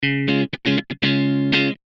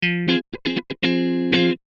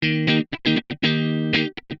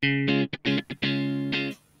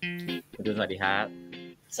ครับ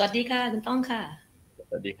สวัสดีค่ะคุณต้องค่ะ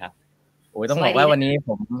สวัสดีครับโอ้ยต้องบอกว่าวันนี้ผ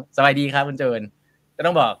มสบายดีครับคุณจูนก็ต้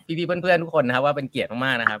องบอกพี่ๆเพื่อนๆทุกคนนะครับว่าเป็นเกียรติม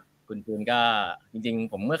ากๆนะครับคุณจูนก็จริง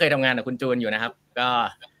ๆผมเมื่อเคยทำงานกับคุณจูนอยู่นะครับก็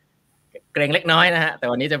เกรงเล็กน้อยนะฮะแต่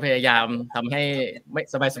วันนี้จะพยายามทำให้ไม่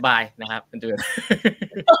สบายๆนะครับคุณจูน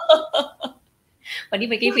วันนี้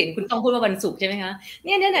เมื่อกี้เห็นคุณต้องพูดว่าวันศุกร์ใช่ไหมคะเ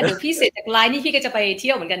นี่ยเดี๋ยวพี่เสร็จจากไลน์นี่พี่ก็จะไปเ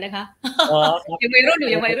ที่ยวเหมือนกันนะคะยังวัยรุ่นอ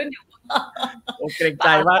ยู่โอ้เกรงใจ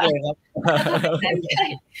มากเลยครับใช่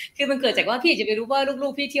คือมันเกิดจากว่าพี่จะไปรู้ว่าลู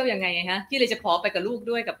กๆพี่เที่ยวยังไงฮะพี่เลยจะขอไปกับลูก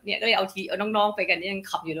ด้วยกับเนี่ยก็เลยเอาน้องๆไปกันยัง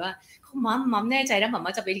ขับอยู่ว่าเขามัมแน่ใจนะมัม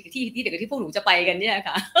จะไปที่เด็กที่พวกหนูจะไปกันเนี่ย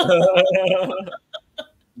ค่ะ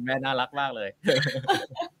แม่น่ารักมากเลย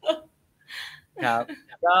ครับ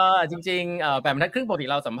ก็จริงๆแบบนัดครึ่งปกติ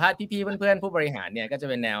เราสัมภาษณ์พี่ๆเพื่อนๆผู้บริหารเนี่ยก็จะ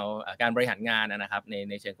เป็นแนวการบริหารงานนะครับ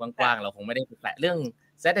ในเชิงกว้างๆเราคงไม่ได้แตะเรื่อง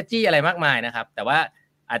strategy อะไรมากมายนะครับแต่ว่า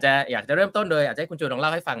อาจจะอยากจะเริ่มต้นโดยอาจจะให้คุณจูนลองเล่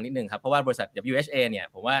าให้ฟังนิดนึงครับเพราะว่าบริษัท WHA เนี่ย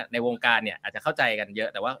ผมว่าในวงการเนี่ยอาจจะเข้าใจกันเยอะ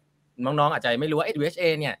แต่ว่าน้องๆอาจจะไม่รู้ว่า WHA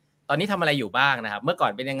เนี่ยตอนนี้ทำอะไรอยู่บ้างนะครับเมื่อก่อ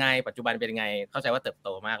นเป็นยังไงปัจจุบันเป็นยังไงเข้าใจว่าเติบโต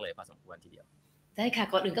มากเลยพอสมควรทีเดียวได้ค่ะ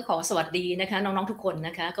ก่อนอื่นก็ขอสวัสดีนะคะน้องๆทุกคนน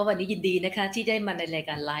ะคะก็วันนี้ยินดีนะคะที่ได้มาในราย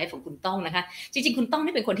การไลฟ์ของคุณต้องนะคะจริงๆคุณต้อง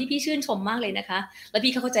นี่เป็นคนที่พี่ชื่นชมมากเลยนะคะและ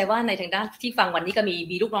พี่เข้าใจว่าในทางด้านที่ฟังวันนี้ก็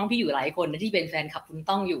มีลูกน้องพี่อยู่หลายคนที่เป็นแฟนคลับคุณ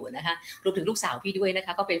ต้องอยู่นะคะรวมถึงลูกสาวพี่ด้วยนะค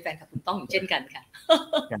ะก็เป็นแฟนคลับคุณต้องอยู่เช่นกันค่ะ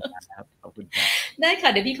ครับขอบคุณครับได้ค่ะ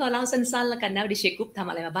เดี๋ยวพี่ขอเล่าสั้นๆแล้วกันนะWHA Group ทำ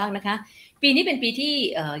อะไรมาบ้างนะคะปีนี้เป็นปี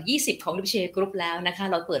ที่20ของ WHA Group แล้วนะคะ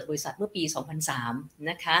เราเปิดบริษัทเมื่อปี2003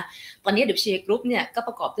นะคะตอนนี้ WHA Group เนี่ยก็ป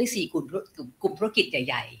ระกอบด้วย4กลุ่มธุรกิจใ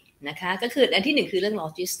หญ่ๆนะคะก็คืออันที่1คือเรื่องโล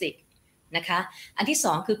จิสติกส์นะคะอันที่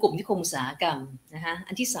2คือกลุ่มนิคมอุตสาหกรรมนะคะ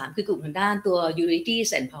อันที่3คือกลุ่มทางด้านตัว Utilities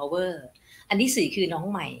and Power อันที่4คือน้อง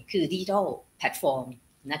ใหม่คือ Digital Platform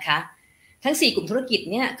นะคะทั้ง4กลุ่มธุรกิจ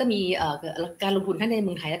เนี่ยก็มีการลงทุนทั้งในเ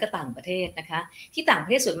มืองไทยและก็ต่างประเทศนะคะที่ต่างประ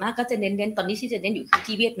เทศส่วนมากก็จะเน้นตอนนี้ที่จะเน้นอยู่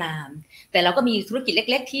ที่เวียดนามแต่เราก็มีธุรกิจเ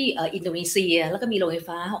ล็กๆที่อินโดนีเซียแล้วก็มีโรงไฟ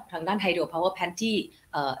ฟ้าทางด้านไฮโดรพาวเวอร์แพลนท์ที่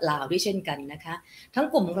ลาวด้วยเช่นกันนะคะทั้ง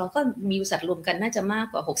กลุ่มของเราก็มีบริษัทรวมกันน่าจะมาก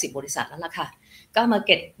กว่า60บริษัทแล้วล่ะค่ะก็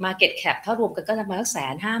market cap ถ้ารวมกันก็จะมาสัก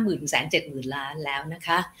150,000-170,000 ล้านแล้วนะค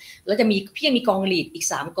ะแล้วจะมีพี่ยังมีกองลีดอีก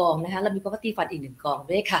3กองนะคะแล้วมี property fund อีก1กอง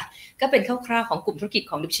ด้วยค่ะก็เป็นคร่าวๆของกลุ่มธุรกิจ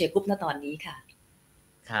ของ WHA Group ณตอนนี้ค่ะ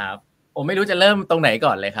ครับผมไม่รู้จะเริ่มตรงไหนก่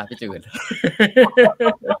อนเลยครับพี่จืด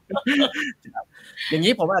อย่าง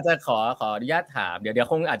นี้ผมอาจจะขออนุญาตถามเดี๋ยว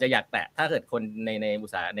คงอาจจะอยากแตะถ้าเกิดคนในอุ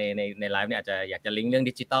ตสาหในไลฟ์เนี่ยอาจจะอยากจะลิงก์เรื่อง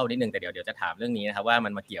ดิจิทัลนิดนึงแต่เดี๋ยวจะถามเรื่องนี้นะครับว่ามั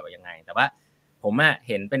นมาเกี่ยวยังไงแต่ว่าผม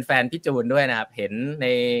เห็นเป็นแฟนพี่จูนด้วยนะครับเห็นใน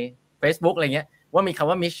Facebook อะไรเงี้ยว่ามีคำ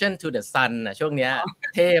ว่า Mission to the Sun นะช่วงเนี้ย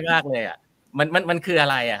เท่มากเลยอ่ะมันคืออะ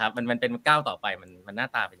ไรอ่ะครับมันเป็นก้าวต่อไปมันหน้า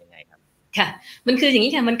ตาเป็นยังไงครับค่ะมันคืออย่าง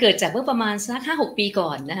นี้ค่ะมันเกิดจากเมื่อประมาณสัก 5-6 ปีก่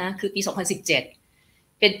อนนะคะคือปี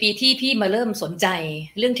2017เป็นปีที่พี่มาเริ่มสนใจ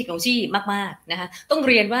เรื่องเทคโนโลยีมากๆนะคะต้อง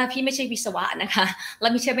เรียนว่าพี่ไม่ใช่วิศวะนะคะและ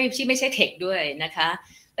ไม่ใช่เทคด้วยนะคะ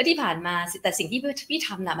และที่ผ่านมาแต่สิ่งที่พี่ท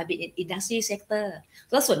ำน่ะมันเป็น industry sector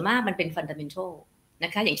แล้วส่วนมากมันเป็น fundamental น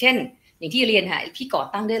ะคะอย่างเช่นอย่างที่เรียนค่ะพี่ก่อ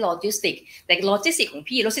ตั้งด้วย logistics แต่ logistics ของ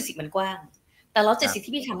พี่ logistics มันกว้างแต่ logistics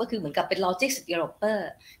ที่พี่ทำก็คือเหมือนกับเป็น logistics developer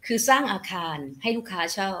คือสร้างอาคารให้ลูกค้า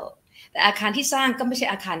เช่าแต่อาคารที่สร้างก็ไม่ใช่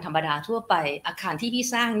อาคารธรรมดาทั่วไปอาคารที่พี่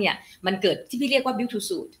สร้างเนี่ยมันเกิดที่พี่เรียกว่า build to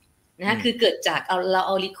suit นะคะคือเกิดจากเราเ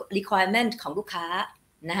อา requirement ของลูกค้า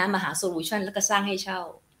นะคะมาหา solution แล้วก็สร้างให้เช่า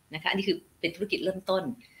นะคะอันนี้คือเป็นธุรกิจเริ่มต้น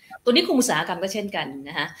ตัวนี้คุมอุตสาหกรรมก็เช่นกัน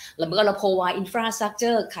นะคะแล้วเมื่อเรา provide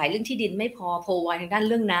infrastructure ขายเรื่องที่ดินไม่พอ provide ทางด้าน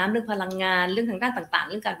เรื่องน้ำเรื่องพลังงานเรื่องทางด้านต่างๆ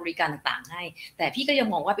เรื่องการบริการต่างๆให้แต่พี่ก็ยัง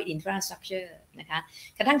มองว่าเป็น infrastructure นะคะ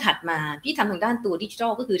กระทั่งถัดมาพี่ทำทางด้านตัว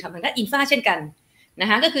digital ก็คือทำทางด้าน infra เช่นกันนะ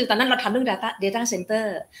คะก็คือตอนนั้นเราทำเรื่อง data center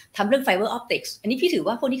ทำเรื่อง fiber optics อันนี้พี่ถือ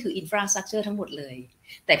ว่าพวกนี้คือ infrastructure ทั้งหมดเลย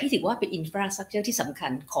แต่พี่ถือว่าเป็น infrastructure ที่สำคั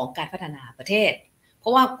ญของการพัฒนาประเทศเพร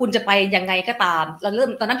าะว่าคุณจะไปยังไงก็ตามตอน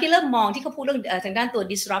นั้นพี่เริ่มมองที่เขาพูดเรื่องทางด้านตัว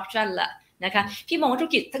disruption ละนะคะพี่มองว่าธุร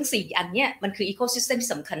กิจทั้ง4อันเนี้ยมันคือ ecosystem ที่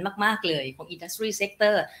สำคัญมากๆเลยของ industry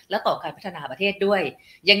sector และต่อการพัฒนาประเทศด้วย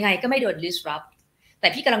ยังไงก็ไม่โดน disruptแต่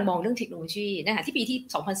พี่กำลังมองเรื่องเทคโนโลยีนะคะที่ปีที่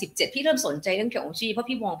2017พี่เริ่มสนใจเรื่องเทคโนโลยีเพราะ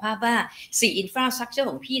พี่มองภาพว่า4 infrastructure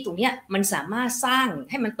ของพี่ตรงเนี้ยมันสามารถสร้าง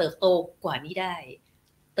ให้มันเติบโตกว่านี้ได้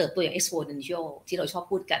เติบโตอย่าง exponential ที่เราชอบ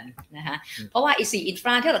พูดกันนะคะเพราะว่าไอ้4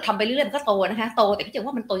 infra ที่เราทำไปเรื่อยๆมันก็โตนะคะโตแต่พี่จะ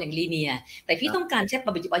ว่ามันโตอย่าง linear แต่พี่ต้องการใช้ป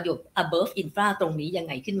ระโยชน์ above infra ตรงนี้ยัง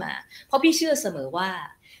ไงขึ้นมาเพราะพี่เชื่อเสมอว่า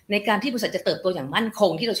ในการที่บริษัทจะเติบโตอย่างมั่นค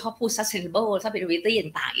งที่เราชอบพูด sustainable sustainability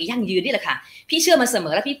ต่างๆยั่งยืนนี่แหละค่ะพี่เชื่อมาเสม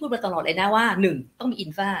อและพี่พูดมาตลอดเลยนะว่า1ต้องมี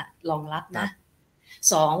infra รองรับนะ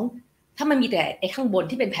2ถ้ามันมีแต่ไอ้ข้างบน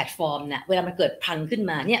ที่เป็นแพลตฟอร์มนะเวลามันเกิดพังขึ้น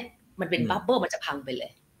มาเนี่ยมันเป็นบับเบิ้ลมันจะพังไปเล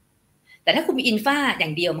ยแต่ถ้าคุณมีอินฟาอย่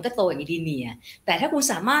างเดียวมันก็โตอย่างลีเนียร์แต่ถ้าคุณ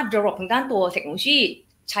สามารถ develop ทางด้านตัวเทคโนโลยี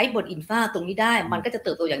ใช้บนอินฟาตรงนี้ได้มันก็จะเ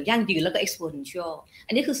ติบโตอย่างยั่งยืนแล้วก็ exponential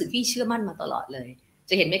อันนี้คือสิ่งที่เชื่อมั่นมาตลอดเลย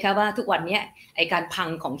จะเห็นไหมคะว่าทุกวันนี้ไอการพัง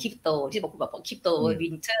ของคริปโตที่บอกคริปโตวิ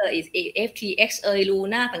นเทอร์ FTX ลู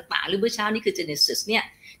น่าต่างๆหรือเมื่อเช้านี่คือ Genesis เนี่ย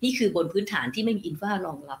นี่คือบนพื้นฐานที่ไม่มีอินฟาร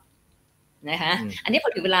องรับนะคะอันนี้พ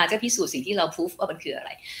อถึงเวลาจะพิสูจน์สิ่งที่เราพูฟว่ามันคืออะไร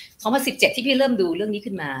2017ที่พี่เริ่มดูเรื่องนี้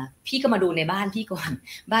ขึ้นมาพี่ก็มาดูในบ้านพี่ก่อน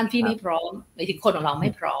บ้านพี่ไม่พร้อมหมายถึงคนของเราไ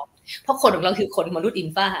ม่พร้อมเพราะคนของเราคือคนมนุษย์อิน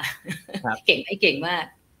ฟาเก่งไม่เก่งมาก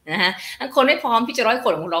นะฮะคนไม่พร้อมพี่จะร้อยค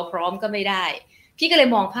นของเราพร้อมก็ไม่ได้พี่ก็เลย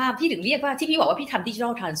มองภาพพี่ถึงเรียกว่าที่พี่บอกว่าพี่ทำดิจิทั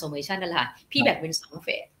ลทรานส์โฟร์เมชันนั่นแหละพี่แบ่งเป็น2 เฟ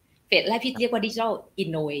สแรกพี่เรียกว่าดิจิทัลอิน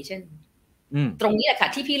โนเวชันตรงนี้แหละค่ะ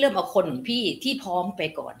ที่พี่เริ่มเอาคนของพี่ที่พร้อมไป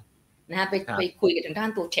ก่อนนะฮะไปคุยกับทางด้าน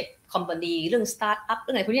ตัวเทคคอมพานีเรื่องสตาร์ทอัพเ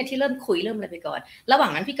รื่องอะไรพวกนี้ที่เริ่มคุยเริ่มอะไรไปก่อนระหว่า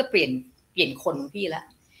งนั้นพี่ก็เปลี่ยนคนของพี่ละ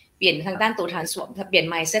เปลี่ยนทางด้านตัวทรานส์ฟอร์มเปลี่ยน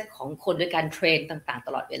mindset ของคนโดยการเทรนต่างๆต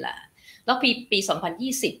ลอดเวลาแล้วปี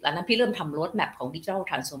2020แล้วนั้นพี่เริ่มทำ road map ของ digital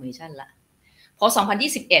transformation ละพอ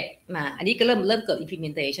2021มาอันนี้ก็เริ่มเกิด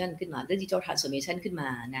implementation ขึ้นมาเรื่อง digital transformation ขึ้นมา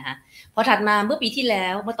นะฮะพอถัดมาเมื่อปีที่แล้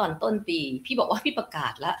วเมื่อตอนต้นปีพี่บอกว่าพี่ประกา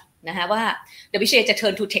ศแล้วนะฮะว่า WHA จะ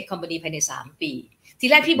turn to tech company ภายใน3 ปีที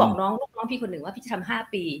แรกพี่บอกน้องพี่คนหนึ่งว่าพี่จะทำ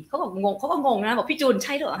5 ปีเขาก็งงนะบอกพี่จูนใ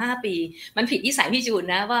ช่หรือ5 ปีมันผิดนิสัยพี่จูน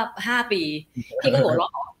นะว่า5 ปีพี่ก็หัวเรา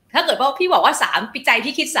ะถ้าเกิดว่าพี่บอกว่า3 ปีใจ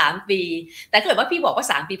พี่คิด3 ปีแต่ถ้าเกิดว่าพี่บอกว่า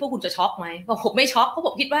3 ปีพวกคุณจะช็อกไหมบอกผมไม่ช็อกเพราะผ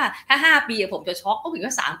มคิดว่าถ้า5 ปีผมจะช็อกเพราะผม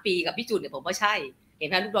ว่า3 ปีกับพี่จูนเนี่ยผมว่าใช่เห็น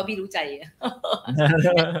ไหมลูกน้องพี่รู้ใจ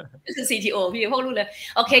ก็คือ CTO พี่พวกรู้เลย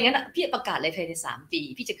โอเคงั้นพี่ประกาศเลยภายใน3 ปี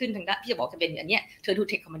พี่จะขึ้นทางด้านพี่จะบอกจะเป็นอันเนี้ยเธอดู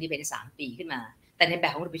เทคคอมพานีภายใน3 ปีขึ้นมาแต่ในแบ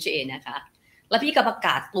บของ WHA นะคะแล้วพี่ก็ประก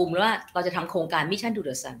าศกลุ่มว่าเราจะทำโครงการ Mission to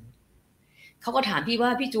the Sun เขาก็ถามพี่ว่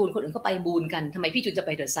าพี่จูนคนอื่นเขาไปบูนกันทำไมพี่จูนจะไป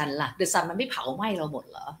เดอะซันล่ะเดอะซันมันไม่เผาไหม้เราหมด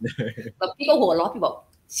เหรอแบบพี่ก็หัวเราะพี่บอก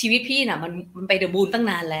ชีวิตพี่น่ะมันไปเดอะบูนตั้ง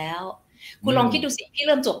นานแล้วคุณลองคิดดูสิพี่เ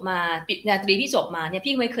ริ่มจบมาปริญญาตรีพี่จบมาเนี่ย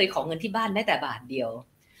พี่ไม่เคยขอเงินที่บ้านแม้แต่บาทเดียว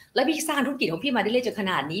แล้วพี่สร้างธุรกิจของพี่มาได้เรื่อยจนข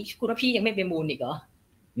นาดนี้คุณว่าพี่ยังไม่ไปบูนอีกเหรอ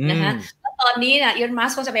นะคะแล้วตอนนี้นะอีลอนมั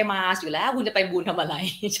สก์เขาจะไปมาร์สอยู่แล้วคุณจะไปบูนทำอะไร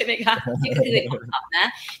ใช่ไหมคะพี่ก็คือคนขับนะ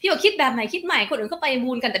พี่บอกคิดแบบไหนคิดใหม่คนอื่นเขาไป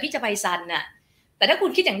บูนกันแต่พี่จะไปซันน่ะแต่ถ้าคุ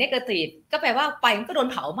ณคิดอย่างเนกาทีฟก็แปลว่าไปมันก็โดน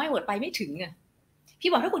เผาไหม้หมดไปไม่ถึงอ่ะพี่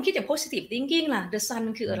บอกถ้าคุณคิดอย่าง positive thinking ล่ะ the sun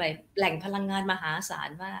มันคืออะไรแหล่งพลังงานมหาศาล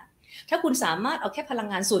มากถ้าคุณสามารถเอาแค่พลัง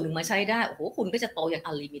งานส่วนหนึ่งมาใช้ได้โอ้โหคุณก็จะโตอย่าง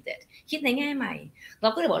unlimited คิดในแง่ใหม่เรา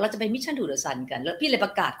ก็เลยบอกเราจะไป mission to the sun กันแล้วพี่เลยป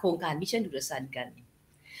ระกาศโครงการ mission to the sun กัน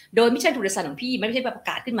โดย mission to the sun ของพี่ไม่ใช่ประ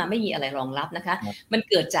กาศขึ้นมาไม่มีอะไรรองรับนะคะมัน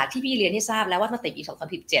เกิดจากที่พี่เรียนให้ทราบแล้วว่าตั้งแต่ปี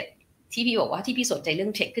2017ที่พี่บอกว่าที่พี่สนใจเรื่อ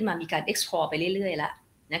งเทคขึ้นมามีการ explore ไปเรื่อยๆแล้ว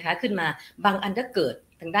นะคะขึ้นมาบางอันก็เกิด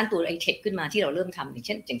ทางด้านตัวไอเทคขึ้นมาที่เราเริ่มทำอย่าง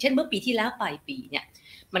เช่นเมื่อปีที่แล้วปลายปีเนี่ย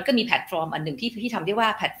มันก็มีแพลตฟอร์มอันหนึ่งที่พี่ทำได้ว่า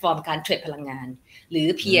แพลตฟอร์มการเทรดพลังงานหรือ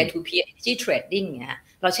peer to peer energy trading เนี่ย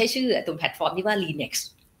เราใช้ชื่อตัวแพลตฟอร์มที่ว่า Linex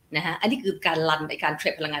นะฮะอันนี้คือการรันในการเทร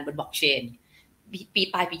ดพลังงานบนบล็อกเชน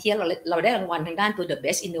ปลายปีที่เราได้รางวัลทางด้านตัว The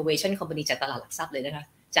Best Innovation Company จากตลาดหลักทรัพย์เลยนะคะ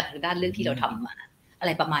จากทางด้านเรื่องที่เราทำมาอะไ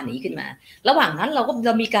รประมาณนี้ขึ้นมาระหว่างนั้นเร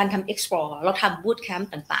ามีการทำ explore เราทำ boot camp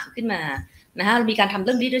ต่างๆขึ้นมานะฮะมีการทำเ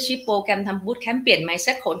รื่อง leadership โปรแกรมทำ boot camp เปลี่ยน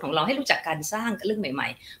mindset คนของเราให้รู้จักการสร้างเรื่องใหม่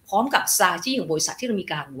ๆพร้อมกับ strategy ของบริษัทที่เรามี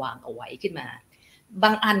การวางเอาไว้ขึ้นมาบ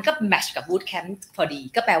างอันก็แมทช์กับ boot camp พอดี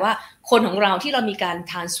ก็แปลว่าคนของเราที่เรามีการ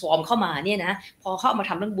transform เข้ามาเนี่ยนะพอเขาเอามา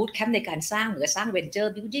ทำเรื่อง boot camp ในการสร้างเหมือนสร้าง venture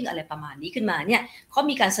building อะไรประมาณนี้ขึ้นมาเนี่ยเขา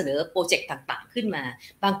มีการเสนอโปรเจกต์ต่างๆขึ้นมา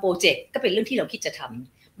บางโปรเจกต์ก็เป็นเรื่องที่เราคิดจะท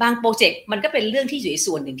ำบางโปรเจกต์มันก็เป็นเรื่องที่อยู่ใน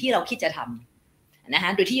ส่วนหนึ่งที่เราคิดจะทำนะฮ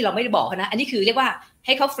ะโดยที่เราไม่ได้บอกนะอันนี้คือเรียกว่าใ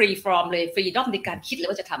ห้เขา free from เลย freedom ในการคิดเลย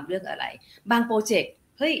ว่าจะทำเรื่องอะไรบางโปรเจกต์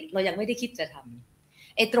เฮ้ยเรายังไม่ได้คิดจะท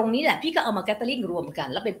ำไอ้ตรงนี้แหละพี่ก็เอามา gathering รวมกัน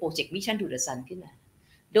แล้วเป็นโปรเจกต์ Mission to the Sun ขึ้นมา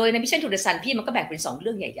โดยใน Mission to the Sun พี่มันก็แบ่งเป็น2เ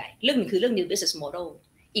รื่องใหญ่ๆเรื่องนึงคือเรื่อง new business model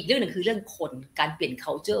อีกเรื่องนึงคือเรื่องคนการเปลี่ยน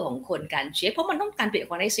culture ของคนการเชฟเพราะมันต้องการเปลี่ยน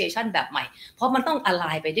organization แบบใหม่เพราะมันต้อง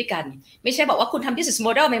align ไปด้วยกันไม่ใช่บอกว่าคุณทำ business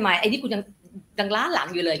model ใหม่ๆไอ้นี่คุณยังล้าหลัง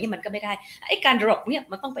อยู่เลยนี่มันก็ไม่ได้ไอ้การ drop เนี่ย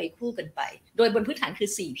มันต้องไปคู่กันไปโดยบนพื้นฐานคือ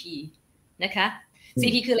 4P นะคะ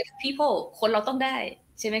 4P คืออะไร people คนเราต้องได้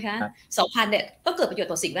ใช่ไหมคะ2,000เนี่ยต้องเกิดประโยช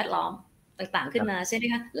น์ต่อสิ่งแวดล้อมต่างๆขึ้นมาใช่ไหม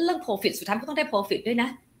คะเรื่อง profit สุดท้ายก็ต้องได้ profit ด้วยนะ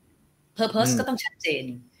purpose ก็ต้องชัดเจน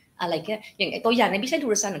อะไรแค่อย่างตัวอย่างใน Mission to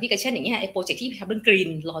the Sun ของพี่ก็เช่นอย่างนี้ไอ้โปรเจกต์ที่ทำเรื่อง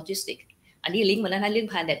green logistics อันนี้ลิงก์มาแล้วนะเรื่อง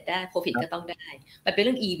planet ได้ profit ก็ต้องได้มันเป็นเ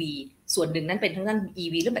รื่อง EV ส่วนหนึ่งนั้นเป็นทั้งด้าน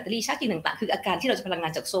EV เรื่องแบตเตอรี่ชาร์จต่างๆคืออาการที่เราจะพลังงา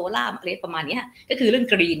นจากโซล่าอะไรประมาณนี้ก็คือเรื่อง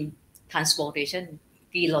green transportation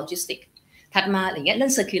green logistics ถัดมาอย่างเงี้ยเรื่อ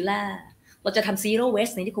ง circular เราจะทำ zero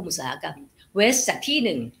waste ในนิคมอุตสาหกรรม waste จากที่ห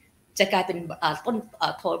นึ่งจะกลายเป็นต้น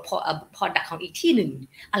product ของอีกที่หนึ่ง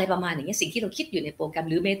อะไรประมาณอย่างเงี้ยสิ่งที่เราคิดอยู่ในโปรแกรม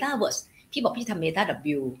หรือ metaverse ที่บอกพี่ทำ Meta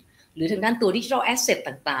W หรือทางด้านตัว Digital Asset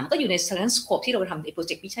ต่างๆก็อยู่ใน Scope ที่เราทำในโปรเ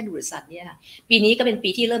จกต์ Mission to the Sun เนี่ยปีนี้ก็เป็นปี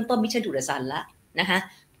ที่เริ่มต้น Mission to the Sun แล้วนะคะ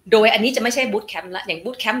โดยอันนี้จะไม่ใช่บูตแคมป์ละอย่างบู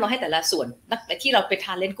ตแคมป์เราให้แต่ละส่วนที่เราไปท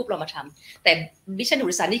านเล่นกรุ๊ปเรามาทำแต่วิชั่นอุ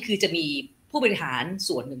ตสาหนี่คือจะมีผู้บริหาร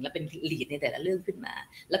ส่วนหนึ่งและเป็นลีดในแต่ละเรื่องขึ้นมา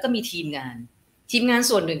แล้วก็มีทีมงาน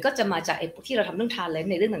ส่วนหนึ่งก็จะมาจากไอ้ที่เราทำเรื่องทานเล่น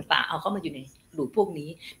ในเรื่องต่างๆเอาเข้ามาอยู่ในหลุมพวกนี้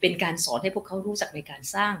เป็นการสอนให้พวกเขารู้จักในการ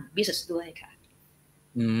สร้างบิสเนสด้วยค่ะ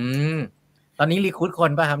ตอนนี้รีคูดค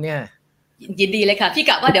นป่ะครับเนี่ยยินดีเลยค่ะพี่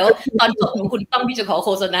กะว่าเดี๋ยวตอนจบของคุณต้องพี่จะขอโฆ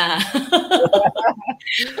ษณา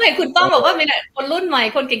เมื่อคุณต้องบอกว่ามีคนรุ่นใหม่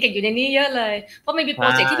คนเก่งๆอยู่ในนี้เยอะเลยเพราะมันมีโปร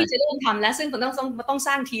เจกต์ที่พี่จะเริ่มทำแล้วซึ่งมันต้องส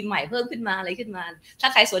ร้างทีมใหม่เพิ่มขึ้นมาอะไรขึ้นมาถ้า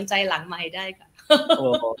ใครสนใจหลังไมค์ได้ค่ะโอ้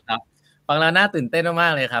ครับฟังแล้วน่าตื่นเต้นมา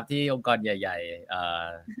กๆเลยครับที่องค์กรใหญ่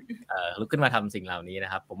ๆลุกขึ้นมาทำสิ่งเหล่านี้น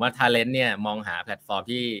ะครับผมว่า Talent เนี่ยมองหาแพลตฟอร์ม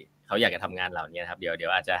ที่เขาอยากจะทำงานเหล่านี้นะครับเดี๋ย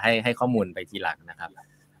วอาจจะให้ข้อมูลไปทีหลังนะครับ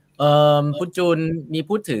คุณจูนมี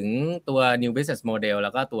พูดถึงตัว new business model แ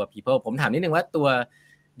ล้วก็ตัว people ผมถามนิดนึงว่าตัว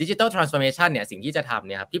digital transformation เนี่ยสิ่งที่จะทำเ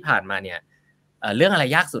นี่ยครับที่ผ่านมาเนี่ยเรื่องอะไร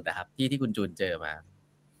ยากสุดนะครับที่คุณจูนเจอมา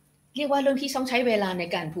เรียกว่าเรื่องที่ต้องใช้เวลาใน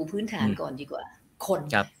การปูพื้นฐานก่อนดีกว่าคน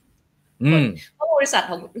ครับเพราะบริษัท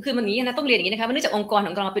ของคือมันนี้นะต้องเรียนอย่างนี้นะคะเนื่องจากองค์กรข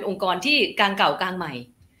องเราเป็นองค์กรที่กลางเก่ากลางใหม่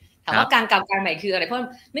ถามว่ากลางเก่ากลางใหม่คืออะไรเพราะ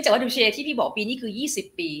เนื่องจากว่าWHAที่พี่บอกปีนี้คือ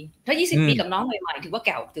20ปีถ้า20ปีกับน้องใหม่ๆถือว่าเ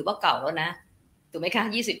ก่าแล้วนะถูกไหมคะ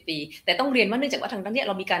20ปีแต่ต้องเรียนว่าเนื่องจากว่าทางด้านนี้เ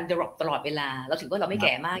รามีการ develop ตลอดเวลาเราถือว่าเราไม่แ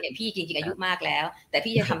ก่มากอย่างพี่จริงๆอายุมากแล้วแต่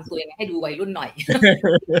พี่จะทำตัวยังไงให้ดูวัยรุ่นหน่อย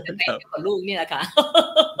แต่งกับลูกนี่แหละค่ะ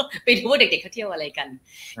ไปดูว่าเด็กๆเขาเที่ยวอะไรกัน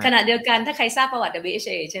ขณะเดียวกันถ้าใครทราบประวัติ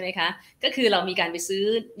WHA ใช่ไหมคะก็คือเรามีการไปซื้อ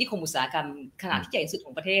นิคมอุตสาหกรรมขนาดที่ใหญ่ที่สุดข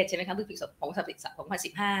องประเทศใช่ไหมคะเมื่อปี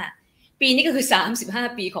2015ปีนี้ก็คือ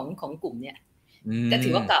35ปีของกลุ่มเนี่ยก็ถื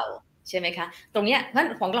อว่าเก่าใช่ไหมคะตรงเนี้ยงั้น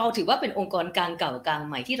ของเราถือว่าเป็นองค์กรกลางเก่ากลางใ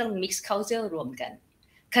หม่ที่ต้อง mix culture รวมกัน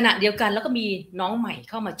ขณะเดียวกันแล้วก็มีน้องใหม่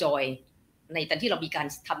เข้ามาจอยในตอนที่เรามีการ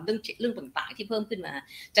ทำเรื่องต่างๆที่เพิ่มขึ้นมา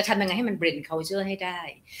จะทำยังไงให้มัน blend culture ให้ได้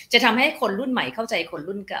จะทำให้คนรุ่นใหม่เข้าใจคน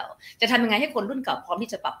รุ่นเก่าจะทำยังไงให้คนรุ่นเก่าพร้อมที่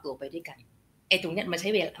จะปรับตัวไปด้วยกันไอ้ตรงเนี้ยมันใช้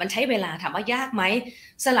เวลาถามว่ายากไหม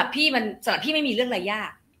สำหรับพี่ไม่มีเรื่องอะไรยา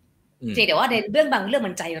กเพียงแต่ว่าในเรื่องบางเรื่อง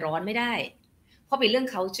มันใจร้อนไม่ได้เพราะเป็นเรื่อง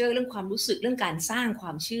culture เรื่องความรู้สึกเรื่องการสร้างคว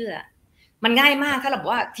ามเชื่อมันง่ายมากถ้าเราบอก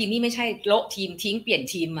ว่าทีมนี้ไม่ใช่โละทีมทิ้งเปลี่ยน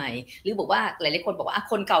ทีมใหม่หรือบอกว่าหลายๆคนบอกว่า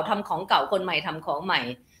คนเก่าทำของเก่าคนใหม่ทำของใหม่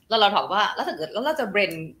แล้วเราถามว่าแล้วถ้าเกิดแล้วเราจะเบร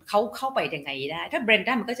นเขาเข้าไปยังไงได้ถ้าเบรนไ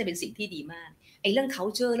ด้มันก็จะเป็นสิ่งที่ดีมากไอ้เรื่อง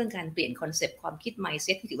culture เรื่องการเปลี่ยนคอนเซ็ปต์ความคิด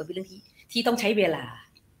mindset ที่ถือว่าเป็นเรื่องที่ต้องใช้เวลา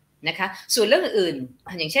นะคะส่วนเรื่องอื่น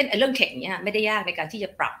อย่างเช่นเรื่องเทคเนี่ยไม่ได้ยากในการที่จะ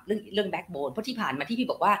ปรับเรื่อง backbone เพราะที่ผ่านมาที่พี่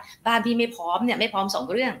บอกว่าบ้านพี่ไม่พร้อม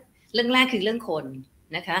2เรื่องแรกคือเรื่องคน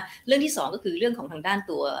นะคะเรื่องที่2ก็คือเรื่องของทางด้าน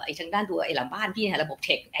ตัวไอ้หลังบ้านพี่นะระบบเท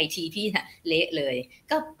คไอทีพี่นะเละเลย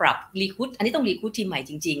ก็ปรับรีคูดอันนี้ต้องรีคูดทีมใหม่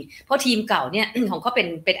จริงๆเพราะทีมเก่าเนี่ยของเขาเ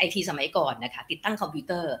ป็นไอทีสมัยก่อนนะคะติดตั้งคอมพิวเ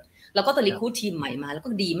ตอร์แล้วก็ต้องรีคูดทีมใหม่มาแล้วก็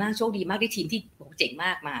ดีมากโชคดีมากได้ทีมที่เจ๋งม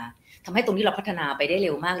ากมาทำให้ตรงนี้เราพัฒนาไปได้เ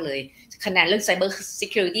ร็วมากเลยคะแนนเรื่อง Cyber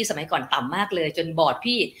Security สมัยก่อนต่ำมากเลยจนบอร์ด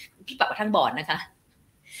พี่ปรับมาทั้งบอร์ดนะคะ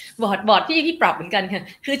บอร์ดพี่ปรับเหมือนกันค่ะ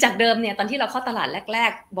คือจากเดิมเนี่ยตอนที่เราเข้าตลาดแร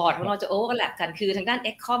กๆบอร์ดของเราจะโอเวอร์แลปกันคือทางด้าน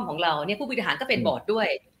Excom ของเราเนี่ยผู้บริหารก็เป็นบอร์ดด้วย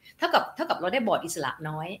เท่ากับเราได้บอร์ดอิสระ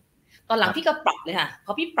น้อยตอนหลังพี่ก็ปรับเลยค่ะพ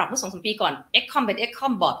อพี่ปรับเมื่อ 2-3 ปีก่อน Excom เป็น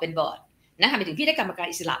Excom บอร์ดเป็นบอร์ดนะคะหมายถึงพี่ได้กรรมการ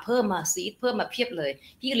อิสระเพิ่มมาซีดเพิ่มมาเพียบเลย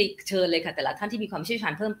พี่ก็เชิญเลยค่ะแต่ละท่านที่มีความเชี่ยวชา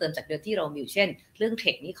ญเพิ่มเติมจากเดิมที่เรามีอยู่เช่นเรื่องเท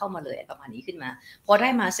คนี้เข้ามาเลยประมาณนี้ขึ้นมาพอได้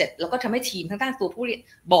มาเสร็จเราก็ทำให้ทีมทั้งด้านตัวผู้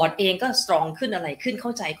บอร์ดเองก็สตรองขึ้นอะไรขึ้นเข้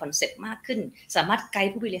าใจคอนเซ็ปต์มากขึ้นสามารถไก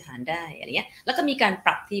ด์ผู้บริหารได้อะไรเงี้ยแล้วก็มีการป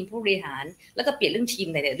รับทีมผู้บริหารแล้วก็เปลี่ยนเรื่องทีม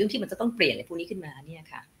ในเรื่องที่มันจะต้องเปลี่ยนอะไรพวกนี้ขึ้นมาเนี่ย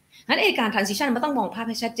ค่ะงั้นไอ้การ transition มันต้องมองภาพ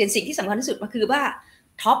ให้ชัดเจนสิ่งที่สำคัญที่สุดก็คือว่า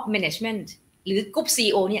top management หรือกรุ๊ป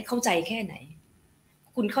CEO เนี่ยเข้าใจแค่ไหน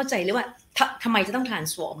คุณเข้าใจหรือว่าทำไมจะต้อง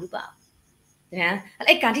transform หรือเปล่านะไ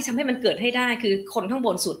อ้การที่ทำให้มันเกิดให้ได้คือคนข้างบ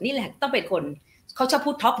นสุดนี่แหละต้องเป็นคนเขาชอบ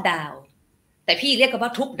พูด top down แต่พี่เรียกกันว่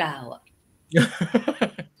าทุบดาวอะ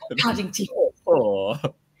ทุบดาวจริงๆโอ้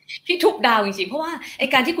พี่ทุบดาวจริงๆเพราะว่าไอ้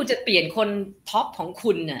การที่คุณจะเปลี่ยนคนท็อปของ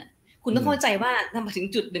คุณน่ะคุณต้องเข้าใจว่าถ้ามาถึง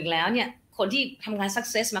จุดหนึ่งแล้วเนี่ยคนที่ทำงาน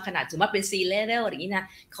success มาขนาดสมมติเป็น C level อย่างนี้นะ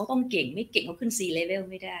เขาต้องเก่งไม่เก่งเขาขึ้น C level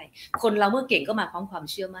ไม่ได้คนเราเมื่อเก่งก็มาพร้อมความ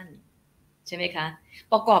เชื่อมั่นใช่ไหมคะ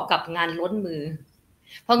ประกอบกับงานล้นมือ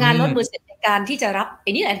พองานล้นมือเสร็จการที่จะรับไ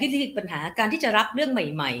อ้นี่แหละที่ปัญหาการที่จะรับเรื่องใ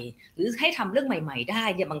หม่ๆหรือให้ทำเรื่องใหม่ๆได้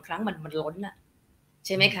เนี่ยบางครั้งมันล้นอะใ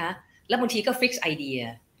ช่ไหมคะแล้วบางทีก็ฟิกซ์ไอเดีย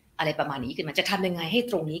อะไรประมาณนี้ขึ้นมาจะทำยังไงให้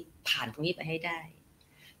ตรงนี้ผ่านตรงนี้ไปให้ได้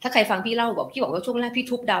ถ้าใครฟังพี่เล่าพี่บอกว่าช่วงแรกพี่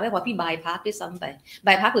ทุบดาวไว้ว่าพี่บายพาสด้วยซ้ำไปบ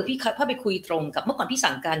ายพาสคือพี่เข้าไปคุยตรงกับเมื่อก่อนพี่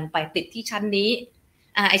สั่งการไปติดที่ชั้นนี้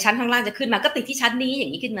ไอชั้นข้างล่างจะขึ้นมาก็ติดที่ชั้นนี้อย่า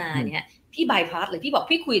งนี้ขึ้นมาเนี่ย พี่บายพาสเลยพี่บอก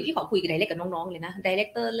พี่ขอคุยกับไดเรกกับน้องๆเลยนะ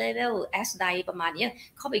Director Level S ใดประมาณนี้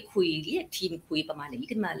เข้าไปคุยเรียกทีมคุยประมาณอย่างนี้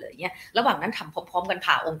ขึ้นมาเลยเนี่ยระหว่างนั้นทำพร้อมๆกัน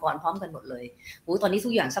ผ่าองค์กรพร้อมกันหมดเลยโอ้ตอนนี้ทุ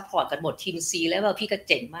กอย่างซัพพอร์ตกันหมดทีม C Level พี่ก็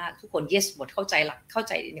เจ๋งมากทุกคน yes หมดเข้าใจหลักเข้าใ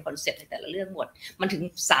จในคอนเซ็ปต์ในแต่ละเรื่องหมดมันถึง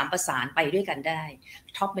3ประสานไปด้วยกันได้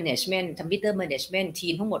Top Management ทำ Middle Management ที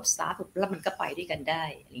มทั้งหมด Staff แล้วมันก็ไปด้วยกันได้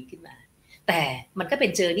อย่างนี้ขึ้นมาแต่มันก็เป็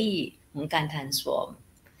นเจอร์นี่ของการ transform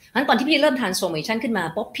งั้นตอนที่พี่เริ่ม transformation ขึ้นมา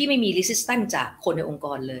ปุ๊บพี่ไม่มี resistance จากคนในองค์ก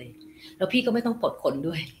รเลยแล้วพี่ก็ไม่ต้องปลดคน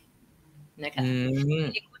ด้วยนะคะ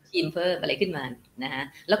พี่ก็ทีมเพิ่มอะไรขึ้นมานะฮะ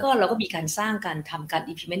แล้วก็เราก็มีการสร้างการทำการ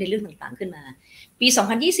implement ในเรื่องต่างๆขึ้นมาปี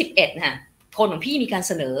2021นะคนของพี่มีการเ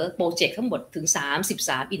สนอโปรเจกต์ทั้งหมดถึง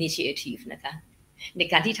33 initiative นะคะใน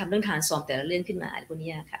การที่ทำเรื่อง transform แต่ละเรื่องขึ้นมาอะไรพวก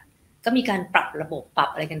นี้ค่ะก็มีการปรับระบบปรับ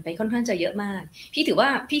อะไรกันไปค่อนข้างจะเยอะมากพี่ถือว่า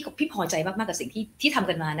พี่พอใจมากๆกับสิ่งที่ทำ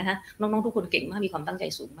กันมานะคะน้องๆทุกคนเก่งมากมีความตั้งใจ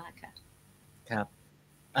สูงมากค่ะครับ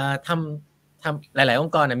ทำหลายๆอง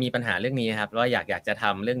ค์กรมีปัญหาเรื่องนี้ครับว่าอยากจะท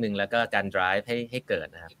ำเรื่องนึงแล้วก็การ drive ให้เกิด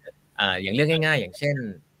นะครับอย่างเรื่องง่ายๆอย่างเช่น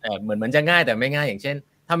เหมือนจะง่ายแต่ไม่ง่ายอย่างเช่น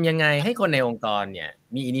ทำยังไงให้คนในองค์กรเนี่ย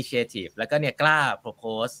มี initiative แล้วก็เนี่ยกล้า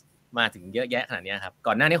propose มาถึงเยอะแยะขนาดนี้ครับ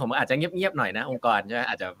ก่อนหน้านี้ผมอาจจะเงียบๆหน่อยนะองค์กรใช่ไหม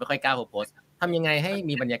อาจจะไม่ค่อยกล้า proposeทำยังไงให้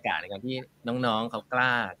มีบรรยากาศในการที่น้องๆเขากล้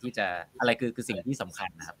าที่จะอะไรคือสิ่งที่สำคัญ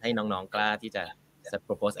นะครับให้น้องๆกล้าที่จะ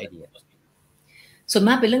propose ไอเดียส่วนม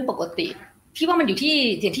ากเป็นเรื่องปกติพี่ว่ามันอยู่ที่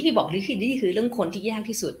อย่างที่พี่บอกนี่คือเรื่องคนที่ยาก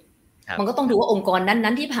ที่สุดมันก็ต้องดูว่าองค์กร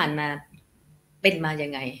นั้นๆที่ผ่านมาเป็นมายั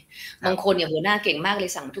งไงบางคนเนี่ยหัวหน้าเก่งมากเลย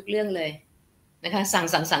สั่งทุกเรื่องเลยนะคะ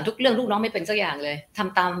สั่งทุกเรื่องลูกน้องไม่เป็นสักอย่างเลยท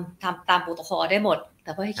ำตามโปรโตคอลได้หมดแ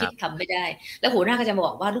ต่พอให้คิดทำไม่ได้แล้วหัวหน้าก็จะบ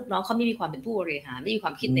อกว่าลูกน้องเขาไม่มีความเป็นผู้บริหารไม่มีคว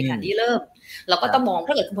ามคิดในการที่เริ่มเราก็ต้องมอง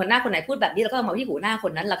ถ้าเกิดหัวหน้าคนไหนพูดแบบนี้เราก็มองที่หัวหน้าค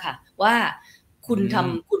นนั้นแหละค่ะว่าคุณ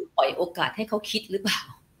ปล่อยโอกาสให้เขาคิดหรือเปล่า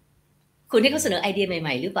คุณให้เขาเสนอไอเดียให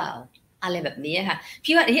ม่ๆหรือเปล่าอะไรแบบนี้ค่ะ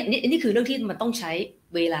พี่ว่าอันนี้คือเรื่องที่มันต้องใช้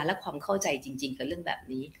เวลาและความเข้าใจจริงๆกับเรื่องแบบ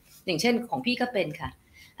นี้อย่างเช่นของพี่ก็เป็นค่ะ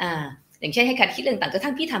อย่างเช่นให้การคิดเรื่องต่างกระ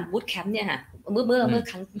ทั่งพี่ทำบูตแคมป์เนี่ยค่ะเ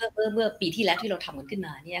มื่อปีที่แล้วที่เราทำกันขึ้นม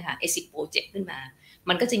าเนี่ยค่ะ10โปรเจกต์ขึ้นมา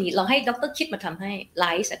มันก็จะมีเราให้ดร.คิดมาทำให้ไล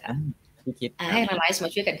ฟ์อะค่ะให้ไลฟ์มา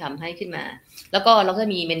ช่วยกันทำให้ขึ้นมาแล้วก็เราก็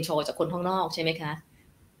มีเมนทอร์จากคนข้างนอกใช่ไหมคะ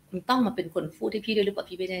คุณต้องมาเป็นคนพูดให้พี่ด้วยหรือเปล่า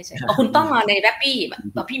พี่ไม่ได้ใช่คุณต้องมาในแวปปี้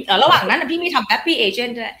แบบพี่ระหว่างนั้นพี่ไม่ทำแวปปี้เอเจน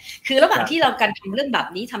ต์ด้วยคือระหว่างที่เราการทำเรื่องแบบ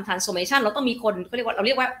นี้ทำ transformation เราต้องมีคนเขาเรียก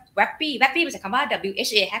ว่าแวปปี้มาจากคำว่า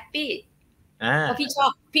WHA happy เพราะพี่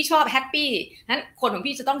ชอบแฮปปี้นั้นคนของ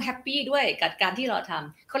พี่จะต้องแฮปปี้ด้วยกับการที่เราท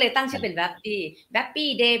ำเขาเลยตั้งชื่อเป็นแวปปี้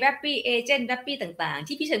เดย์แวปปี้เอเจนต์แวปปี้ต่างๆ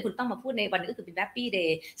ที่พี่เชิญคุณต้องมาพูดในวันนี้ก็คือเป็นแวปปี้เด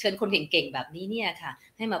ย์เชิญคนเก่งๆแบบนี้เนี่ยค่ะ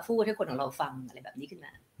ให้มาพูดให้คนของเราฟังอะไรแบบนี้ขึ้นม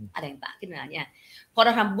าอะไรต่างๆขึ้นมาเนี่ยพอเร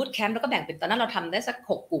าทำบูตแคมป์เราก็แบ่งเป็นตอนนั้นเราทำได้สัก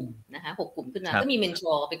6กลุ่มนะคะ6กลุ่มขึ้นมาก็มีเมนท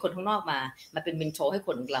อร์เป็นคนข้างนอกมาเป็นเมนทอร์ให้ค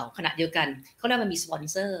นของเราขณะเดียวกันเขาเรียกว่ามีสปอน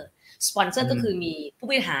เซอร์ก็คือมีผู้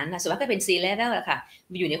บริหารนะส่วนมากก็เป็น C level แหละค่ะ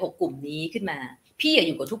มีอยู่ใน6กลุ่มนี้ขึ้นมาพี่อ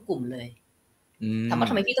ยู่กับทุกกลุ่มเลยถามว่า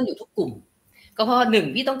ทำไมพี่ต้องอยู่ทุกกลุ่มก็เพราะ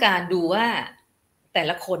1พี่ต้องการดูว่าแต่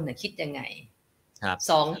ละคนคิดยังไง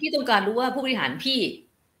2พี่ต้องการรู้ว่าผู้บริหารพี่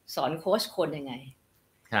สอนโค้ชคนยังไง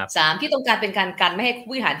3พี่ต้องการเป็นการกันไม่ให้ผู้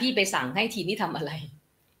บริหารพี่ไปสั่งให้ทีมนี้ทำอะไร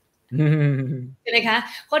ใช่ไหมคะ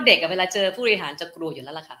เพราะเด็กเวลาเจอผู้บริหารจะกลัวอยู่แ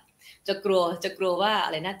ล้วล่ะค่ะจะกลัวว่าอ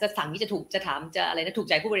ะไรนะจะสั่งที่จะถามจะอะไรนะถูก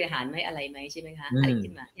ใจผู้บริหารไหมอะไรไหมใช่ไหมคะอะไร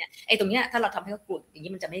ขึ้นมาเนี่ยไอ้ตรงเนี้ยถ้าเราทำให้เขากลัวอย่าง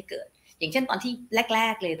นี้มันจะไม่เกิดอย่างเช่นตอนที่แร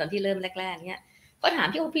กๆเลยตอนที่เริ่มแรกๆเนี่ยก็ถาม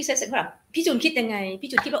พี่เซสแบบพี่จูนคิดยังไงพี่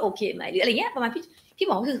จูนคิดว่าโอเคไหมหรืออะไรเงี้ยประมาณพี่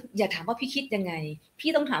บอกว่าคืออย่าถามว่าพี่คิดยังไงพี่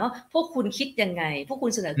ต้องถามว่าพวกคุณคิดยังไงพวกคุ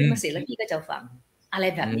ณเสนอขึ้นมาเสร็จแล้วพี่ก็จะฟังอะไร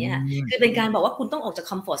แบบนี้คือเป็นการบอกว่าคุณต้องออกจาก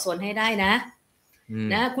คอมฟอร์ตโซนให้ได้นะ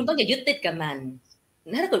คุณต้องอย่ายึดติดกับมัน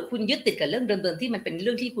ถ้าเกิดคุณยึดติดกับเรื่องเดิมๆที่มันเป็นเ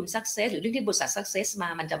รื่องที่คุณสักเซสหรือเรื่องที่บริษัทสักเซสมา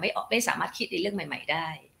มันจะไม่สามารถคิดในเรื่องใหม่ๆได้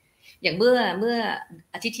อย่างเมื่อ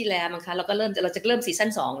อาทิตย์ที่แล้วมั้งคะเราจะเริ่มซีซั่น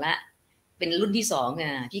2แล้วเป็นรุ่นที่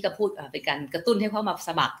2พี่ก็พูดเป็นการกระตุ้นให้เขามาส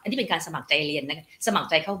มัครอันนี้เป็นการสมัครใจเรียนนะสมัคร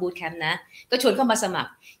ใจเข้าบูตแคมป์นะก็ชวนเข้ามาสมัค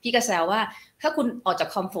รพี่ก็แซวว่าถ้าคุณออกจาก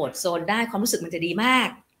คอมฟอร์ตโซนได้ความรู้สึกมันจะดีมาก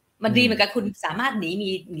มันดีเหมือนกับคุณสามารถหนี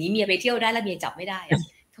เมียไปเที่ยวได้แล้วเมียจับไม่ได้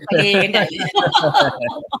ไปเอง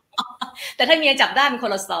แต่ถ้าเมียจับได้เป็นค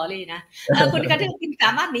นละสตอรี่นะคุณการที่คุณส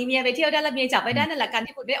ามารถหนีเมียไปเที่ยวได้แล้วเมียจับไม่ได้นั่นแหละการ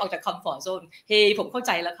ที่คุณได้ออกจากคอมฟอร์ตโซนเฮ้ยผมเข้าใ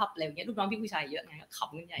จแล้วครับอะไรอย่างเงี้ยลูกน้องพี่ผู้ชายเยอะไงข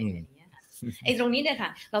ำกันใหญ่อะไรอย่างเงี้ยไอ้ตรงนี้เนี่ยค่ะ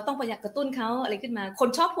เราต้องประหยัดกระตุ้นเขาอะไรขึ้นมาคน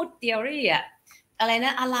ชอบพูด theory อะไรน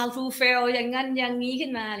ะ allow to fail อย่างงั้นอย่างนี้ขึ้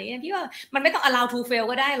นมาอะไรเงี้ยพี่ว่ามันไม่ต้อง allow to fail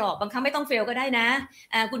ก็ได้หรอกบางครั้งไม่ต้อง fail ก็ได้นะ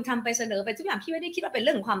คุณทำไปเสนอไปทุกอย่างพี่ไม่ได้คิดว่าเป็นเ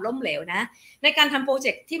รื่องของความล้มเหลวนะในการทำโปรเจ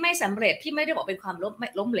กต์ที่ไม่สำเร็จพี่ไม่ได้บอกเป็นความ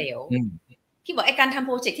ล้มเหลวพี่บอกไอ้การทำโ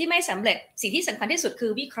ปรเจกต์ที่ไม่สำเร็จสิ่งที่สำคัญที่สุดคื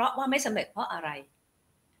อวิเคราะห์ว่าไม่สำเร็จเพราะอะไร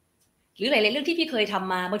หรือหลายๆเรื่องที่พี่เคยทำ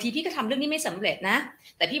มาบางทีพี่ก็ทำเรื่องนี้ไม่สำเร็จนะ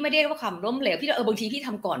แต่พี่ไม่ได้ว่าความล้มเหลวพี่บางทีพี่ท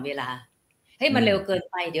ำก่อนเวลาให้มันเร็วเกิ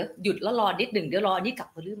นไปเดี๋ยวหยุดแล้วรอนิดหนึ่งเดี๋ยวรอนี่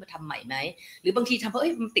กลับมาเรื่องมาทำใหม่ไหมหรือบางทีทำเพรา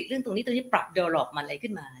ะมันติดเรื่องตรงนี้ปรับ develop มันอะไรขึ้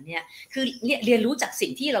นมาเนี่ยคือเรียนรู้จาก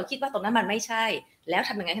สิ่งที่เราคิดว่าตรงนั้นมันไม่ใช่แล้ว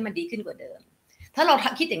ทำยังไงให้มันดีขึ้นกว่าเดิมถ้าเร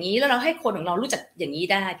าคิดอย่างนี้แล้วเราให้คนของเรารู้จักอย่างนี้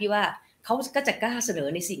ได้พี่ว่าเขาก็จะกล้าเส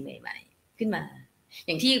นอในสิ่งใหม่ๆขึ้นมาอ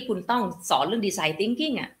ย่างที่คุณต้องสอนเรื่อง design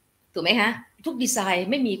thinking อ่ะถูกไหมคะทุกดีไซน์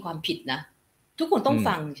ไม่มีความผิดนะทุกคนต้อ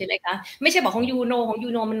งฟังใช่ไหมคะไม่ใช่บอกของยู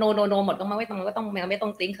โนมันโนหมดก็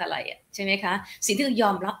ไม่ต้องติ้งอะไรอ่ะใช่ไหมคะสิ่งที่ย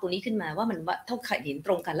อมรับตัวนี้ขึ้นมาว่ามันว่าเท่าเห็น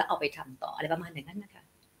ตรงกันแล้วเอาไปทำต่ออะไรประมาณอย่างนั้นนะค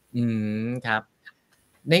ะครั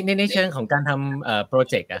บในเชิงของการทำโปร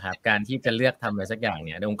เจกต์อะครับการที่จะเลือกทำอะไรสักอย่าง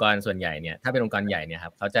เนี่ยในองค์กรส่วนใหญ่เนี่ยถ้าเป็นองค์กรใหญ่เนี่ย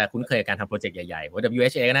ครับเขาจะคุ้นเคยกับการทำโปรเจกต์ใหญ่ๆ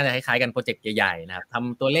WHA ก็น่าจะคล้ายๆกันโปรเจกต์ใหญ่ๆนะครับท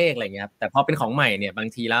ำตัวเลขอะไรอย่างเงี้ยครับแต่พอเป็นของใหม่เนี่ย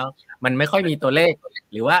บางทีแล้วมันไม่ค่อยมีตัวเล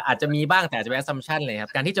ขหรือว่าอาจจะมีบ้างแต่อาจจะเป็น assumption เลยครั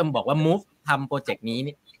บการที่จะบอกว่า move ทำโปรเจกต์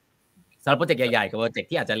นี้สำหรับโปรเจกต์ใหญ่ๆกับโปรเจ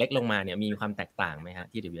กต์ที่อาจจะเล็กลงมาเนี่ยมีความแตกต่างไหมครับ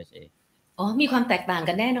ที่ WHA มีความแตกต่า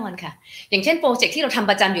งกันแน่นอนค่ะอย่างเช่นโปรเจกต์ที่เราทำ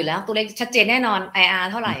ประจำอยู่แล้วตัวเลขชัดเจนแน่นอน IR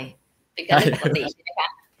เท่าไหร่เป็นการเรื่องปกติใช่ไหมค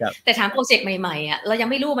ะแต่ถามโปรเจกต์ใหม่ๆอ่ะเรายั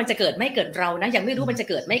งไม่รู้มันจะเกิดไม่เกิดเรานะยังไม่รู้มันจะ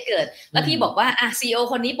เกิดไม่เกิดแล้วพี่บอกว่าCEO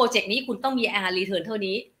คนนี้โปรเจกต์นี้คุณต้องมี IR return เท่า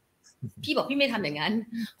นี้พี่บอกพี่ไม่ทำอย่างนั้น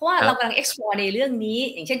เพราะว่าเรากำลัง explore ในเรื่อง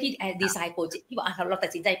นี้อย่างเช่นที่ดีไซน์โปรเจกต์พี่บอกเราตั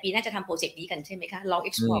ดสินใจปีหน้าจะทำโปรเจกต์นี้กันใช่ไหมคะลอง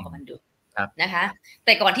explore กับมันดูนะคะ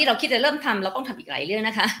แต่ก่อนที่เราคิดจะเริ่มทำเราต้องทำอีกหลายเรื่อ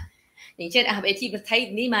งนะคะอย่างเช่นไอ้ที่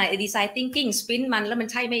ใช้นี่มา design thinking sprint มันแล้วมัน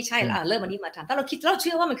ใช่ไม่ใช่แล้วเริ่มอันนี้มาทำถ้าเราคิดเรา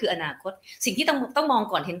เชื่อว่ามันคืออนาคตสิ่งที่ต้องมอ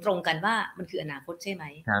งก่อนเห็นตรงกันว่ามันคืออนาคตใช่ไห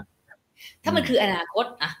มถ้ามันคืออนาค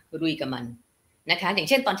ตลุยกับมันนะคะอย่า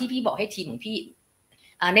งเช่นตอนที่พี่บอกให้ทีมของ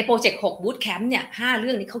พี่ในโปรเจกต์6 boot camp เนี่ย5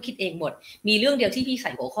เรื่องนี้เขาคิดเองหมดมีเรื่องเดียวที่พี่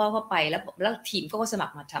ใส่หัวข้อเข้าไปแล้วทีมก็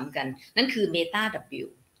สมัครมาทำกันนั่นคือ Meta W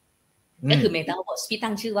ก็คือ Metaverse พี่ตั้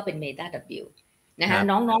งชื่อว่าเป็น Meta W นะคะ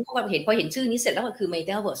น้องๆก็เห็นพอเห็นชื่อนี้เสร็จแล้วก็คือ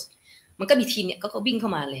Metaverse มันก็มีทีมเนี่ยก็วิ่งเข้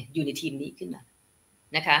ามาเลยอยู่ในทีมนี้ขึ้นมา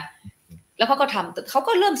นะคะแล้วเข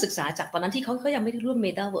าก็เริ่มศึกษาจากตอนนั้นที่เขายังไม่ได้ร่วม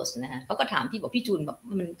Metaverse นะฮะเขาก็ถามพี่บอกพี่จูนแบ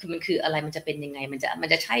บมันคืออะไรมันจะเป็นยังไงมัน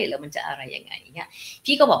จะใช่หรือมันจะอะไรยังไงเนี่ย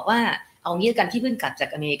พี่ก็บอกว่าเอางี้กันพี่เพิ่งกลับ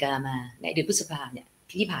จากอเมริกามาในเดือนพฤษภาเนี่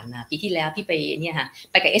ยที่ผ่านมาปีที่แล้วพี่ไปเนี่ยฮ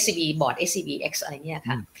ะไปกับ SCB บอร์ด SCBX อะไรเนี่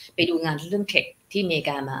ยค่ะไปดูงานเรื่องเทคที่อเมริ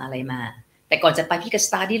กามาอะไรมาแต่ก่อนจะไปพี่ก็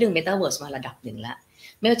สตาร์ทที่เรื่อง Metaverse มาระดับหนึ่งแล้ว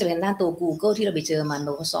ไม่ว่าจะเป็นด้านตัว Google ที่เราไปเจอมา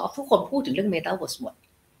Microsoft ทุกคนพูดถึงเรื่อง Metaverse หม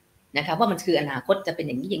ดนะคะว่ามันคืออนาคตจะเป็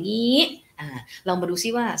นอย่างนี้เรามาดู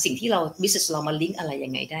ซิว่าสิ่งที่เรา business เรามาลิงก์อะไร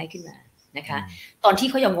ยังไงได้ขึ้นมานะคะตอนที่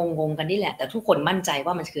เขายังงงกันนี่แหละแต่ทุกคนมั่นใจ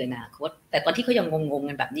ว่ามันคืออนาคตแต่ตอนที่เขายังง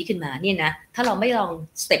งกันแบบนี้ขึ้นมาเนี่ยนะถ้าเราไม่ลอง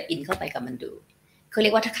step in เข้าไปกับมันดูเขาเ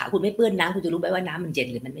รียกว่าถ้าขาคุณไม่เปื้อนน้ำคุณจะรู้ไหมว่าน้ำมันเย็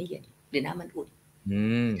นหรือมันไม่เย็นหรือน้ำมันอุ่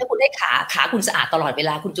นถ้าคุณได้ขาคุณสะอาดตลอดเว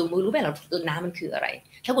ลาคุณจะรู้ไหมว่าน้ำมันคืออะไ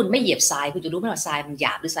รถ้าคุณไม่เหยียบทรายคุณจะรู้ไหมว่าทรายมันห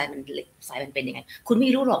ยาบหรือทรายมันเล็กทรายมันเป็นยังไงคุณไ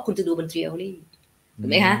ม่รู้หรอกคุณจะดูมัน theory ถู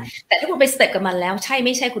กไหมคะแต่ถ้าคุณไปสเต็ปกับมันแล้วใช่ไ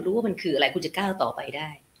ม่ใช่คุณรู้ว่ามันคืออะไรคุณจะก้าวต่อไป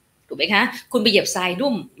ได้ถูกไหมคะคุณไปเหยียบทราย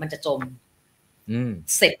นุ่มมันจะจ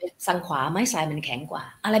มเสร็จสังขวาไม้ทรายมันแข็งกว่า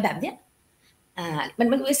อะไรแบบเนี้ยมั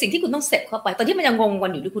นเป็นสิ่งที่คุณต้องเสร็จเข้าไปตอนที่มันยังงง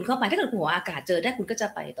กันอยู่ที่คุณเข้าไปถ้าเกิดหัวอากาศเจอได้คุณก็จ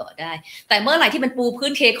ะไปต่อได้แต่เมื่อไหร่ที่มันปูพื้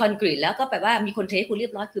นเทคอนกรีตแล้วก็แปลว่ามีคนเทคุณเรี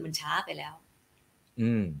ยบร้อยคือมันช้าไปแล้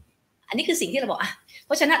วอันนี้คือสิ่งที่เราบอกเ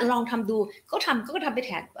พราะฉะนั้นลองทำดูก็ทำไปแ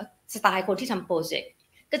ทนสไตล์คนที่ทำโปรเจกต์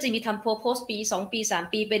ก็จะมีทำโพสต์ปี2 ปี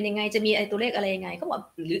 3 ปีเป็นยังไงจะมีไอ้ตัวเลขอะไรยังไงเขาบอ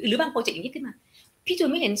กหรือบางโปรเจกต์อย่างนี้ขึ้นมา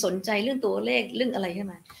พี่จูนไม่เห็นสนใจเรื่องตัวเลขเรื่องอะไรขึ้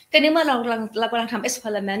นมาก็ในเมื่อเรากำลังทำ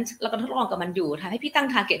experiment เรากำลังทดลองกับมันอยู่ทำให้พี่ตั้ง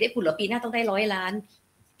target ให้คุณเหรอปีหน้าต้องได้100 ล้าน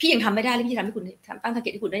พี่ยังทำไม่ได้เลยพี่ทำให้คุณตั้ง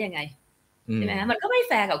target ให้คุณได้ยังไงใช่ไหมมันก็ไม่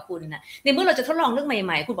แฟร์กับคุณนะในเมื่อเราจะทดลองเรื่องใ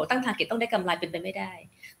หม่ๆคุณบอกตั้ง target ต้องได้กำไรเป็นไปไม่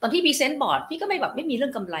ได้ตอนที่พรีเซนต์บอร์ดพี่ก็ไม่มีเรื่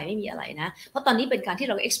องกำไรไม่มีอะไรนะเพราะตอนนี้เป็นการที่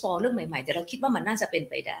เรา explore เรื่องใหม่ๆแต่เราคิดว่ามันน่าจะเป็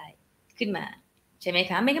นไปได้ขึ้นมาใช่ไหม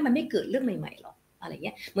คะไม่งั้นมันไม่เกิดเรื่องใหม่ๆหรอกอะไร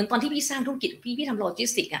เงี้ยเหมือนตอนที่พี่สร้างธุรกิจพี่ทำโลจิ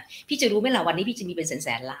สติกส์พี่จะรู้ไหมล่ะวันนี้พี่จะมีเป็นแ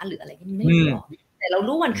สนล้านหรืออะไรไม่รู้หรอกแต่เรา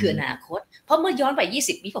รู้มันคืออนาคตเพราะเมื่อย้อนไป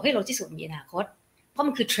20 ปีบอกให้โลจิสติกส์มีอนาคตเพราะ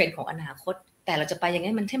มันคือเทรนด์ของอนาคตแต่เราจะไปยังไ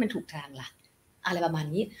งมันให้มันถูกทางล่ะอะไรประมา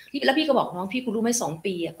ณนี้แล้วพี่ก็บอกน้องพี่คุณรู้ไหม2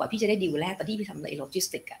 ปีกว่าพี่จะได้ดีลแรกตอนที่พี่ทำในโลจิส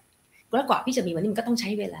ติกส์แล้วกว่าพี่จะมีวันนี้มันก็ต้องใ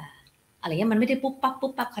ช้เวลาอะไรเงี้ยมันไม่ได้ปุ๊บ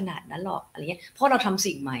ปั๊บขนาดนั้นหรอกอะไรเงี้ยเพราะเราท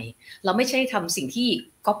ำสิ่งใหม่เราไม่ใช่ทำสิ่ง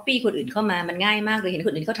ที่ก๊อปปี้คนอื่นเข้ามามันง่ายมากเลยเห็นค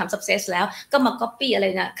นอื่นเขาทำ success แล้วก็มาก๊อปปี้อะไ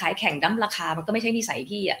รนะขายแข่งดั้มราคามันก็ไม่ใช่นิสัย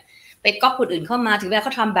พี่ไปก๊อปคนอื่นเข้ามาถึงเวลาเข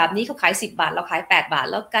าทำแบบนี้เขาขาย10 บาทเราขาย8 บา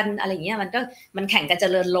ทแล้วกันอะไรเงี้ยมันแข่งกันเ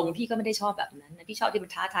จริญลงพี่ก็ไม่ได้ชอบแบบนั้นพี่ชอบที่มั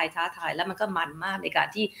นท้าทายแล้วมันก็มันมากในกา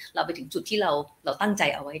รที่เราไปถึงจุดที่เราตั้งใ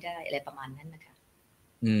จเอาไว้ได้อะไรประมาณนั้นนะคะ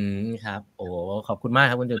ครับโอ้ขอบคุณมาก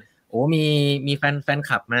ครับคุณจุน โอ้มีแฟน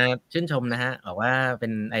คลับมาชื่นชมนะฮะบอกว่า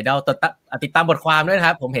เป็นไอดอลติดตามบทความด้วยนะค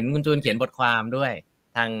รับผมเห็นคุณจูนเขียนบทความด้วย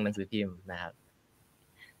ทางหนังสือพิมพ์นะครั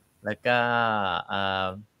บแล้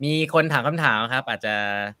วก็มีคนถามคำถามครับอาจจะ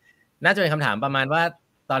น่าจะเป็นคำถามประมาณว่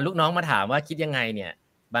าตอนลูกน้องมาถามว่าคิดยังไงเนี่ย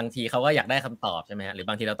บางทีเขาก็อยากได้คำตอบใช่ไหมฮะหรือ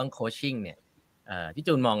บางทีเราต้องโคชชิ่งเนี่ย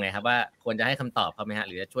พี่จูนมองไงครับว่าควรจะให้คำตอบเขาไหมฮะห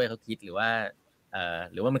รือจะช่วยเขาคิดหรื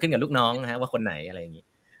อว่ามันขึ้นกับลูกน้องนะฮะว่าคนไหนอะไรอย่าง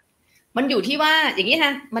นี้มันอยู่ที่ว่าอย่างนี้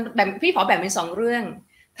นะมันแบ่งพี่ขอแบ่งเป็น2เรื่อง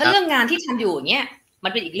ถ้าเรื่องงานที่ทำอยู่อย่างเงี้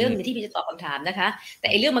ยมันเป็นอีกเรื่องนึงที่พี่จะตอบคำถามนะคะ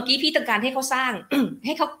แต่ไอ้เรื่องเมื่อกี้พี่ต้องการให้เขาสร้าง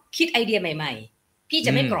ให้เขาคิดไอเดียใหม่ๆพี่จ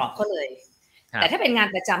ะไม่กรอบเขาเลยแต่ถ้าเป็น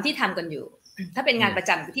งานประจำที่ทำกันอยู่ถ้าเป็นงานปร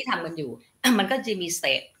ะจำที่ทำกันอยู่ มันก็จะมีสเต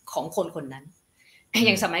ทของคนนั้น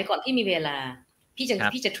อย่างสมัยก่อนที่มีเวลาพี่จ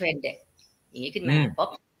ะเทรนเด็กอย่างนี้ขึ้นมาปุ๊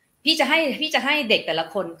บพี่จะให้เด็กแต่ละ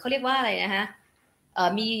คนเขาเรียกว่าอะไรนะฮ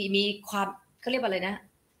ะมีความเขาเรียกว่าอะไรนะ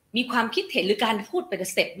มีความคิดเห็นหรือการพูดเป็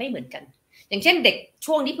นสเต็ปไม่เหมือนกันอย่างเช่นเด็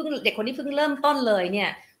กช่วงนี้เด็กคนนี้เพิ่งเริ่มต้นเลยเ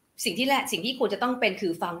นี่ยสิ่งที่ควรจะต้องเป็น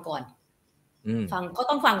คือฟังก่อนฟั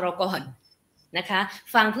งก็ต้องฟังเราก่อนนะค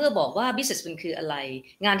ะฟังเพื่อบอกว่า business มันคืออะไร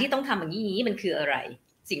งานที่ต้องทำอย่างนี้มันคืออะไร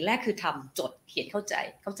สิ่งแรกคือทำจดเขียนเข้าใ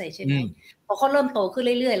จใช่ไหมพอเขาเริ่มโตขึ้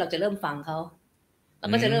นเรื่อยๆเราจะเริ่มฟังเขาเร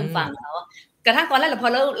าก็จะเริ่มฟังเขากระทั่งตอนแรกพ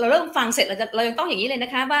อเราเริ่มฟังเสร็จเรายังต้องอย่างนี้เลยนะ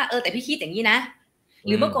คะว่าแต่พี่คิดอย่างนี้นะ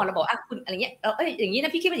หรือเมื่อก่อนเราบอกคุณอะไรเงี้ยอย่างนี้น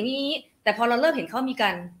ะพี่คิดว่าอย่างนี้แต่พอเราเริ่มเห็นเขามี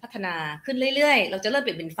การพัฒนาขึ้นเรื่อยๆเราจะเริ่มเ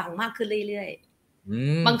ปลี่ยนเป็นฟังมากขึ้นเรื่อย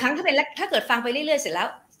ๆบางครั้งถ้าเกิดฟังไปเรื่อยๆเสร็จแล้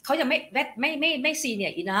วเขายังไม่ซีเนีย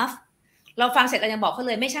ร์ enough เราฟังเสร็จเรายังบอกเขาเ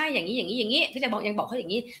ลยไม่ใช่อย่างนี้ที่จะบอกยังบอกเขาอย่าง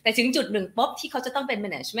นี้แต่ถึงจุดหนึ่งป๊อบที่เขาจะต้องเป็น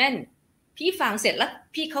management พี่ฟังเสร็จแล้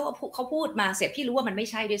วพี่เขาพูดมาเสร็จพี่รู้ว่ามันไม่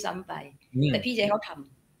ใช่ด้วยซ้ำไปแต่พี่จะให้เขาทำ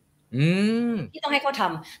พี่ต้องให้เขาท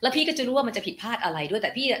ำแล้วพี่ก็จะรู้ว่ามันจะผิดพลาดอะไรด้วย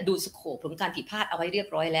แต่พี่ดูสโคปของการผิดพลาดเอาไว้เรี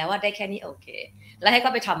ยบร้อยแล้วว่าได้แค่นี้โอเคแล้วให้เ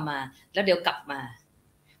ขาไปทำมาแล้วเดี๋ยวกลับมา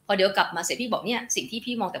พอเดี๋ยวกลับมาเสร็จพี่บอกเนี่ยสิ่ง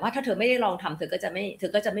ที่พี่มองแต่ว่าถ้าเธอไม่ได้ลองทำเธ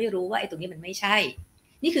อก็จะไม่รู้ว่าไอ้ตรงนี้มันไม่ใช่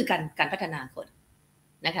นี่คือการพัฒนาคน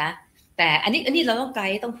นะคะแต่อันนี้เราต้องไก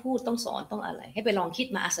ด์ต้องพูดต้องสอนต้องอะไรให้ไปลองคิ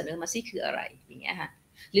ดมาเสนอมาซิคืออะไรอย่างเงี้ยค่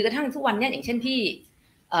ะหรือกระทั่งทุกวันเนี่ยอย่างเช่น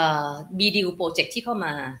พี่มีดีลโปรเจกต์ที่เข้าม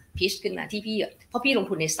าพิชขึ้นมาที่พี่เพราะพี่ลง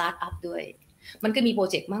ทุนในสตาร์ทอัพด้วยมันก็มีโปร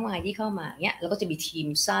เจกต์มากมายที่เข้ามาเนี่ยแล้วก็จ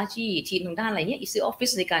ะมีทีมซาจีทีมทางด้านอะไรเนี่ยอีซีออฟฟิ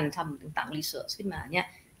ศในการทำต่างๆรีเสิร์ชขึ้นมาเนี่ย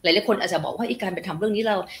หลายๆคนอาจจะบอกว่าการไปทำเรื่องนี้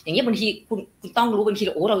เราอย่างเงี้ยบางทีคุณต้องรู้บางทีเ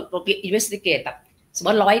ราอินเวสติเกตแบบสม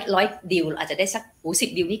มติร้อยดีลอาจจะได้สัก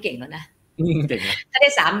10ดีลนี่เก่งแล้วนะถ้าได้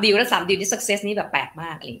3ดีลแล้ว3ดีลนี่ success นี่แบบแปลก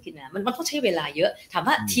มากอะไรขึ้นนะมันต้องใช้เวลาเยอะถาม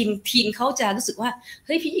ว่าทีมเขาจะรู้สึกว่า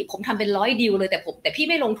เฮ้ยพี่ผมทำเป็น100ดีลเลยแต่พี่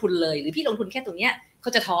ไม่ลงทุนเลยหรือพี่ลงทุนแค่ตรงเนี้ยเข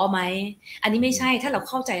าจะท้อไหมอันนี้ไม่ใช่ถ้าเร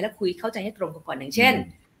าเข้าใจแล้วเข้าใจให้ตรงกันก่อนอย่างเช่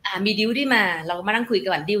นมีดีลที่มาเรามานั่งคุยกัน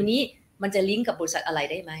ก่อนดีลนี้มันจะลิงก์กับบริษัทอะไ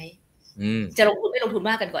รได้ไหมจะลงทุนไม่ลงทุน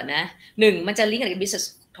มากกันก่อนนะ1มันจะลิงก์กับ business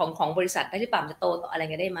ของบริษัทได้หรือเปล่าจะโตต่ออะไร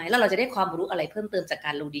กันได้ไหมแล้วเราจะได้ความรู้อะไรเพิ่มเติมจาก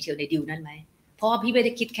การลงดีเทลในดีลนั้นไหมเพราะว่าพี่ไม่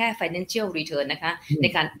ได้คิดแค่ financial return นะคะใน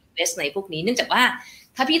การ invest ในพวกนี้เนื่องจากว่า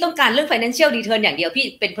ถ้าพี่ต้องการเรื่อง financial return อย่างเดียว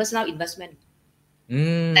พี่เป็น personal investment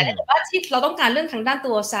แต่ถ้าเกิดว่าที่เราต้องการเรื่องทางด้า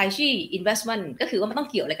นตัว strategy investment ก็คือว่ามันต้อ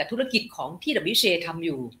งเกี่ยวอะไรกับธุรกิจของที่ WHA ทำ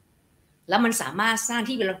อยู่แล้วมันสามารถสร้าง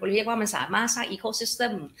ที่เราเรียกว่ามันสามารถสร้าง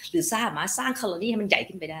ecosystem หรือสามารถสร้าง colony ให้มันใหญ่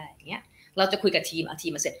ขึ้นไปได้อย่างเงี้ยเราจะคุยกับที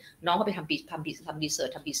มมาเสร็จน้องก็ไปทำรี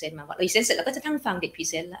เสิร์ชทำพรีเซนต์มาว่ารีเซนต์เสร็จแล้วก็จะทั้งฟังเด็ก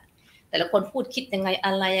พรีเซนต์ละแต่ละคนพูดคิดยังไง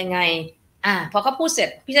อะไรยังไงพอเขาพูดเ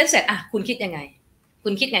สร็จพรีเซนต์เสร็จคุณคิดยังไงคุ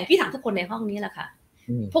ณคิดไงพี่ถามทุกคนในห้องนี้แหละค่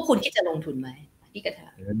ะพวกคุณคิดจะลงทุนไหมพี่กระ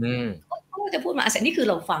ถางเขาจะพูดมาเสร็จนี่คือ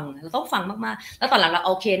เราฟังเราต้องฟังมากๆแล้วตอนหลังเรา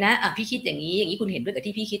โอเคนะพี่คิดอย่างนี้คุณเห็นด้วยกับ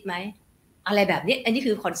ที่พี่คิดไหมอะไรแบบนี้อันนี้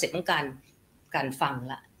คือคอนเซ็ปต์ของการฟั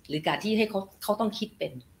งละหรือการที่ให้เขาต้องคิด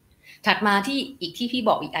เป็นถัดมาที่พี่บ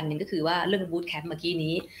อกอีกอันหนึ่งก็คือว่าเรื่องบูตแคมป์เมื่อ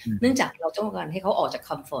กี้นี้เนื่องจากเราต้องการให้เขาออกจากค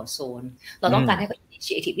อมฟอร์ตโซนเราต้องการให้เขาอินิ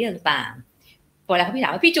ชิเอทีฟเรื่องต่างๆพอแล้วพี่ถ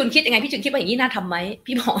ามว่าพี่จูนคิดยังไงพี่จูนคิดว่าอย่างนี้น่าทำไห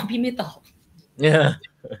มพี่บอกว่าพี่ไม่ตอ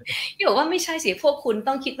บพี่บอกว่าไม่ใช่สิพวกคุณ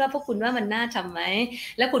ต้องคิดว่าพวกคุณว่ามันน่าทำไหม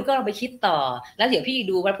แล้วคุณก็ลองไปคิดต่อแล้วเดี๋ยว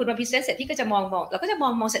พี่ดูว่าพูดมาพิเศษเสร็จพี่ก็จะมองเราก็จะ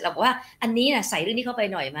มองเสร็จเราบอกว่าอันนี้น่ะใส่เรื่องนี้เข้าไป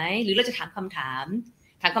หน่อยไหมหรือเราจะถามคำ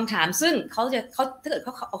ถามซึ่งเขาถ้าเกิดเ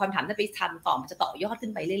ขาเอาคำถามนั้นไปทำต่อมันจะต่อยอด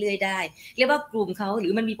ขึ้นไปเรื่อยๆได้เรียกว่ากลุ่มเขา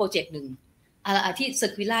หรือมันมีโปรเจกต์หนึ่งที่เซอ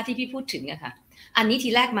ร์คิวล่าที่พี่พูดถึงอะค่ะอัน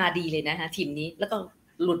นี้ทีแรกมาดีเลยนะฮะทีมนี้แล้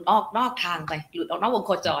วก็หลุดออกนอกทางไปหลุดออกนอกวง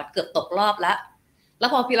โคจรเกือบตกรอบแล้ว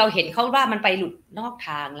พอเราเห็นเขาว่ามันไปหลุดนอกท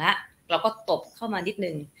างแล้วเราก็ตบเข้ามานิดนึ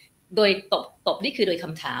งโดยตบนี่คือโดยค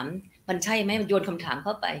ำถามมันใช่ไหมมันโยนคำถาม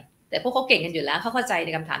เข้าไปแต่พวกเขาเก่งกันอยู่แล้วเขาเข้าใ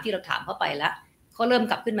จในคำถามที่เราถามเข้าไปแล้วเขาเริ่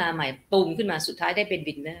มกลับขึ้นมาใหม่ปุ่มขึ้นมาสุดท้ายได้เป็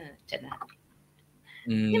นวินเนอร์ชนะ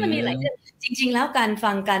นี่มันมีหลายเรื่องจริงๆแล้วการ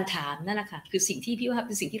ฟังการถามนั่นแหละค่ะคือสิ่งที่พี่ว่า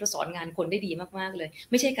เป็นสิ่งที่เราสอนงานคนได้ดีมากๆเลย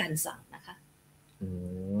ไม่ใช่การสั่งนะคะ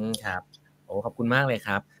ครับโอ้ขอบคุณมากเลยค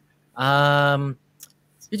รั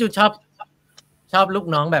บพี่จูนชอบลู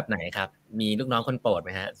กน้องแบบไหนครับมีลูกน้องคนโปรดไห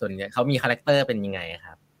มฮะส่วนใหญ่เขามีคาแรคเตอร์เป็นยังไ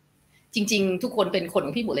งครับจริงๆทุกคนเป็นคนข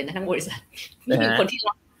องพี่หมดเลยนะทั้งบริษัทพี่นะฮะเป็นคน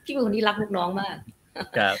ที่รักลูกน้องมาก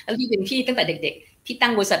ครับแล้วพี่เป็นพี่ตั้งแต่เด็กๆพี่ตั้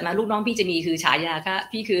งบริษัทมาลูกน้องพี่จะมีคือฉายาค่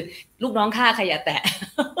ะพี่คือลูกน้องฆ่าใครอย่าแตะ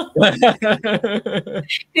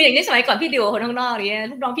คืออย่างนี้สมัยก่อนพี่ดีลกับคนข้างนอกเนี่ย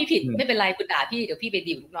ลูกน้องพี่ผิดไม่เป็นไรคุณด่าพี่เดี๋ยวพี่ไป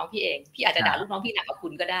ดีลลูกน้องพี่เองพี่อาจจะด่าลูกน้องพี่หนักกว่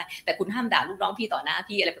าคุณก็ได้แต่คุณห้ามด่าลูกน้องพี่ต่อหน้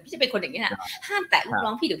าพี่อะไรแบบพี่จะเป็นคนอย่างนี้นะห้ามแตะลูกน้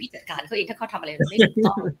องพี่เดี๋ยวพี่จัดการเขาเองถ้าเขาทำอะไรไม่ถูกต้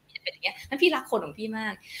องพี่จะเป็นอย่างเงี้ยนั้นพี่รักคนของพี่ม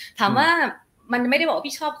ากถามว่ามันไม่ได้บอกว่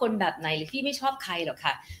าพี่ชอบคนแบบไหนหรือพี่ไม่ชอบใครหรอ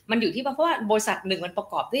กค่ะมันอยู่ที่เพราะว่าบริษัทหนึ่งมันปร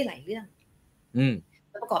ะกอบด้วยหลายเรื่อง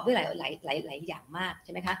มันประกอบด้วยหลายอย่างมากใ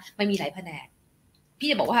ช่ไหมคะมันมีหลายแผนก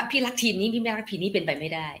พี่จะบอกว่าพี่รักทีมนี้พี่ไม่รักทีมนี้เป็นไป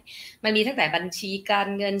ไม่ได้มันมีตั้งแต่บัญชีก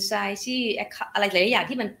ารเงินไซซี่อะไรหลายอย่าง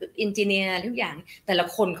ที่มันเอนจิเนียร์ทุกอย่างแต่ละ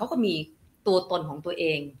คนเขาก็มีตัวตนของตัว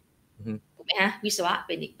เองถูกไหมฮะวิศวะ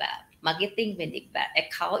เป็นอีกแบบมาร์เก็ตติ้งเป็นอีกแบบแอ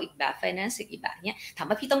คเคาท์อีกแบบไฟแนนซ์อีกแบบเนี้ยถา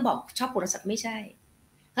มว่าพี่ต้องบอกชอบบริษัทไม่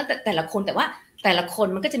ใช่แต่ละคนแต่ว่าแต่ละค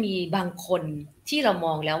นมันก็จะมีบางคนที่เราม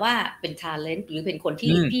องแล้วว่าเป็นทาเลนต์หรือเป็นคน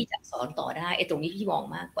ที่พี่จะสอนต่อได้ไอ้ตรงนี้พี่มอง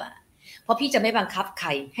มากกว่าเพราะพี่จะไม่บังคับใค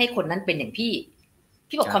รให้คนนั้นเป็นอย่า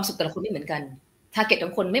งพี่บอกความสุขแต่ละคนไม่เหมือนกันทาร์เก็ตข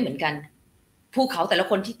องคนไม่เหมือนกันภูเขาแต่ละ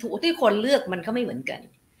คนที่คนเลือกมันก็ไม่เหมือนกั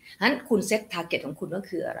นงั้นคุณเซตทาร์เก็ตของคุ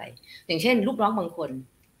ณก็คืออะไรอย่างเช่นลูกน้องบางค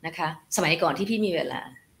นนะคะสมัยก่อนที่พี่มีเวล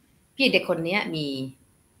าพี่เด็กคน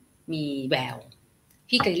นี้มีแวว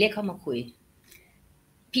พี่เคยเรียกเข้ามาคุย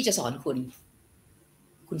พี่จะสอน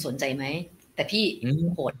คุณสนใจไหมแต่พี่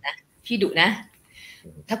โหดนะพี่ดุนะ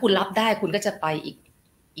ถ้าคุณรับได้คุณก็จะไ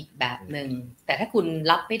ปอีกแบบหนึ่งแต่ถ้าคุ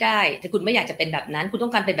ณรับไม่ได้ถ้าคุณไม่อยากจะเป็นแบบนั้นคุ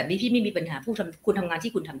ณต้องการเป็นแบบนี้พี่ไม่มีปัญหาคุณทำงา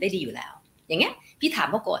นที่คุณทำได้ดีอยู่แล้วอย่างเงี้ยพี่ถาม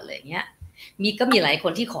เขาก่อนเลยอย่างเงี้ยมีหลาย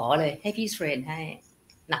คนที่ขอเลยให้พี่เทรน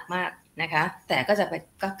ให้หนักมากนะคะแต่ก็จะไ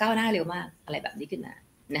ปก้าวหน้าเร็วมากอะไรแบบนี้ขึ้นมา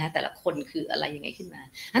นะคะแต่ละคนคืออะไรยังไงขึ้นม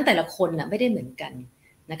าทั้นแต่ละคนน่ะไม่ได้เหมือนกัน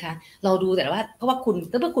นะคะเราดูแต่ว่าเพราะว่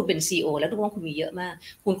าคุณถ้าเมื่อคุณเป็น CEO แล้วลูกน้องคุณมีเยอะมา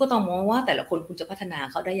กคุณก็ต้องมองว่าแต่ละคนคุณจะพัฒน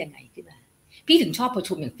าเขาได้ยังไงขึ้นมาพี่ถึงชอบประ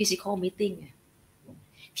ชุมอย่าง physical meeting ไง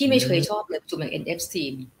พี่ไม่เคยชอบเลยประชุมอย่าง NF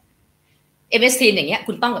team MS team อย่างเงี้ย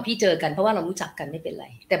คุณต้องกับพี่เจอกันเพราะว่าเรารู้จักกันไม่เป็น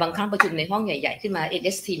ไรแต่บางครั้งประชุมในห้องใหญ่ๆขึ้นมา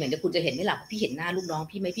NS team อย่างเดียวคุณจะเห็นไม่หลับพี่เห็นหน้าลูกน้อง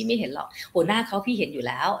พี่ไหมพี่ไม่เห็นหรอกหัวหน้าเขาพี่เห็นอ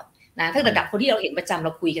ยู่แล้วนะถ้าระดับคนที่เราเห็นประจำ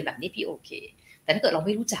เราคุยกันแบบนี้พี่โอเคแต่ถ้าเกิดเราไ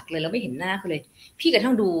ม่รู้จักเลยเราไม่เห็นหน้าเขาเลยพี่กร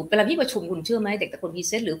ะทั่งดูเวลาพี่ประชุมคุณเชื่อไหมเด็กแต่คนพรีเ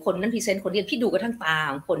ซนต์หรือคนนั้นพรีเซนต์คนนี้พี่ดูกระทั่งต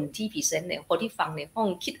าของคนที่พรีเซนต์เนี่ยคนที่ฟังในห้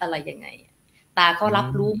องคิดอะไรยังไงตาเข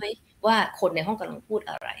ารับรู้ไหมว่าคนในห้องกำลังพู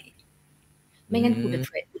ดอะไรไม่งั้นคุณจะเ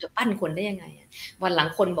ทรดคุณจะปั้นคนได้ยังไงวันหลั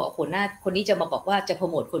งคนบอกหัวหน้าคนนี้จะมาบอกว่าจะโป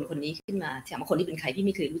รโมทคนนี้ขึ้นมาถามว่าคนนี้เป็นใครพี่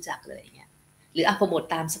ไม่เคยรู้จักเลยอย่างเงี้ยหรือโปรโม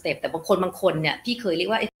ทตามสเต็ปแต่บางคนเนี่ยพี่เคยเรีย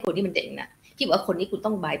กว่าไอ้คนที่มันเด่นน่ะพี่บอกว่าคนนี้คุ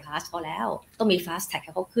ณต้องบายพาสเขาแล้วต้องมีฟาสต์แท็กใ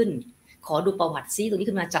ห้เขาขึ้นขอดูประวัติซิตรงนี้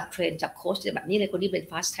ขึ้นมาจับเทรนจับโค้ชแบบนี้เลยคนนี้เป็น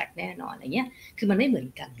ฟาสต์แท็กแน่นอนอะไรเงี้ยคือมันไม่เหมือ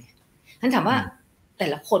นกันท่านถามว่า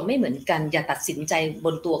แต่ละคนไม่เหมือนกันอย่าตัดสินใจบ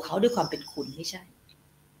นตัวเขาด้วยความเป็นคุณไม่ใช่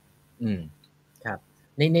ครับ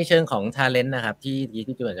ในเชิงของ talent นะครับ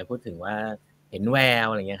ที่พี่จูนจะพูดถึงว่าเห็นแว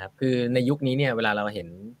วอะไรเงี้ยครับคือในยุคนี้เนี่ยเวลาเราเห็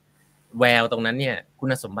นแววตรงนั้นเนี่ยคุ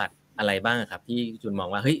ณสมบัติอะไรบ้างครับที่จูนมอง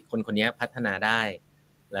ว่าเฮ้ยคนนี้พัฒนาได้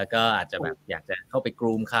แล้วก็อาจจะแบบอยากจะเข้าไป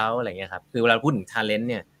กรูมเขาอะไรเงี้ยครับคือเวลาพูดถึง talent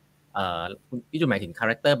เนี่ยพี่จูนหมายถึง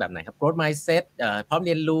character แบบไหนครับ growth mindset พร้อมเ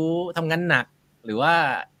รียนรู้ทำงานหนัก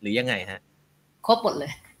หรือยังไงฮะครบหมดเลย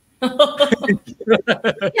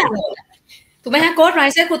ถูกไหมฮะ growth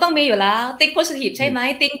mindset คุณต้องมีอยู่แล้ว think positive ใช่ไ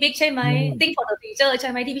หม think big ใช่ไหม think for the future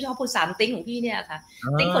ใช่ไหมที่พี่ชอบพูด3 think ของพี่เนี่ยค่ะ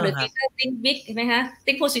think for the future think big ใช่ไหมฮะ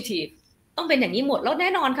think positive ต้องเป็นอย่างนี้หมดแล้วแ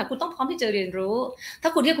น่นอนค่ะคุณต้องพร้อมที่จะเรียนรู้ถ้า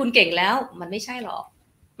คุณเก่งแล้วมันไม่ใช่หรอก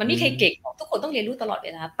มันไม่ใครเก่งหรอกทุกคนต้องเรียนรู้ตลอด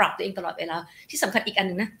เวลาปรับตัวเองตลอดเวลาที่สำคัญอีกอัน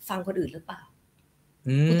นึงนะฟังคนอื่นหรือเปล่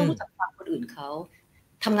าคุณต้องรู้จักฟังคนอื่นเขา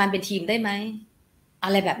ทำงานเป็นทีมได้ไหมอะ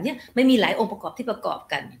ไรแบบเนี้ยไม่มีหลายองค์ประกอบที่ประกอบ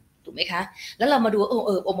กันถูกไหมคะแล้วเรามาดู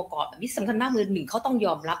องค์ประกอบแบบนี้สำคัญมากเลย1เขาต้องย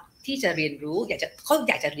อมรับที่จะเรียนรู้เข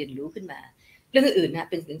าอยากจะเรียนรู้ขึ้นมาเรื่องอื่นน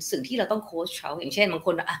ะเป็นสิ่งที่เราต้องโค้ชเขาอย่างเช่นบาง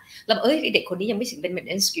คนเราเด็กคนนี้ยังไม่ถึงเป็น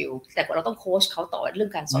management skill แต่เราต้องโค้ชเขาต่อเรื่อง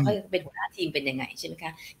การสอนให้เป็นหัวหน้าทีมเป็นยังไงใช่ไหม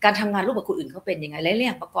คะการทำงานร่วมกับคนอื่นเขาเป็นยังไงหลายอ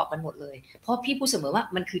ย่างประกอบกันหมดเลยเพราะพี่พูดเสมอว่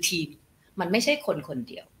ามันคือทีมมันไม่ใช่ค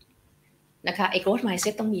นเดียวนะคะไอ้ growth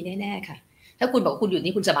mindset ต้องมีแน่ๆค่ะถ้าคุณบอกคุณอ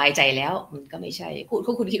ยู่นี่คุณสบายใจแล้วมันก็ไม่ใช่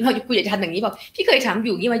คุณคิดว่าคุณอยากทำอย่างนี้บอกพี่เคยทำอ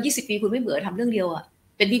ยู่นี่มา20 ปีคุณไม่เบื่อทำเรื่องเดียว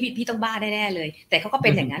เป็นพี่ต้องบ้าแน่ๆเลยแต่เขาก็เป็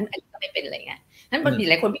นอย่างนั้นอันนี้ก็ไม่เป็นอะไรเงี้ยนั้นบา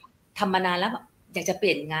งทีหลายคนทำมานานแล้วอยากจะเป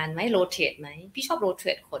ลี่ยนงานไหมโรเตทไหมพี่ชอบโรเ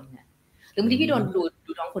ตทคนเนี่ยหรือบางที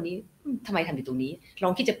พี่ดูน้องคนนี้ทำไมทำอยู่ตรงนี้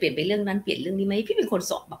ลองคิดจะเปลี่ยนไปเรื่องนั้นเปลี่ยนเรื่องนี้ไหมพี่เป็นค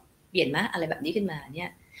นสอบแบบเปลี่ยนไหมอะไรแบบนี้ขึ้นมาเนี่ย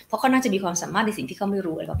เพราะเขาน่าจะมีความสามารถในสิ่งที่เขาไม่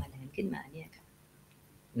รู้อะไรประมาณนั้นขึ้นมาเนี่ยค่ะ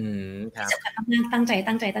ครับสำคัญมากตั้งใ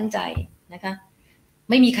จนะคะ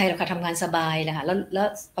ไม่มีใครหรอกค่ะทำงานสบายนะคะแล้ว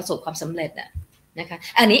ประสบความสำเร็จนะคะ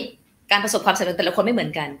อันนี้การประสบความสำเร็จแต่ละคนไม่เหมือ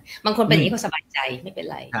นกันบางคนเป็นอย่างนี้ก็สบายใจไม่เป็น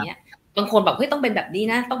ไรเนี่ยบางคนบอกเฮ้ยต้องเป็นแบบนี้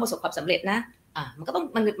นะต้องประสบความสำเร็จนะมันก็ต้อง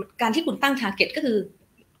การที่คุณตั้ง target ก็คือ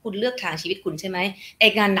คุณเลือกทางชีวิตคุณใช่ไหมไอ้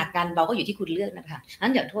งานหนักงานเบาก็อยู่ที่คุณเลือกนะคะนั้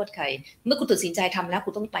นอย่าโทษใครเมื่อคุณตัดสินใจทำแล้วคุ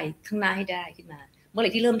ณต้องไปข้างหน้าให้ได้ขึ้นมาเมื่อไห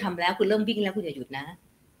ร่ที่เริ่มทำแล้วคุณเริ่มวิ่งแล้วคุณอย่าหยุดนะ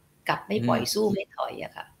กลับไม่ปล่อยสู้ไม่ถอยอ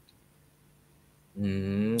ะค่ะ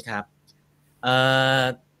ครับ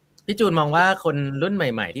พี่จูนมองว่าคนรุ่นใ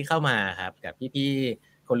หม่ๆที่เข้ามาครับกับพี่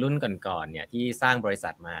ๆคนรุ่นก่อนๆเนี่ยที่สร้างบริษั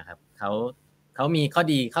ทมาครับเขามีข้อ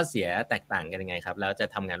ดีข้อเสียแตกต่างกันยังไงครับแล้วจะ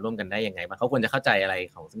ทำงานร่วมกันได้ยังไงบ้างเขาควรจะเข้าใจอะไร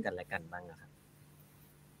ของซึ่งกันและกันบ้างครับ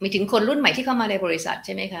หมายถึงคนรุ่นใหม่ที่เข้ามาในบริษัทใ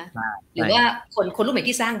ช่ไหมคะหรือว่าคนรุ่นใหม่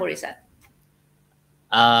ที่สร้างบริษัท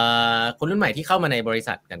คนรุ่นใหม่ที่เข้ามาในบริ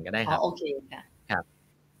ษัทกันก็ได้ครับโอเคค่ะครับ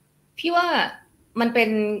พี่ว่ามันเป็น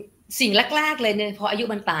สิ่งแรกๆเลยเนี่ยพออายุ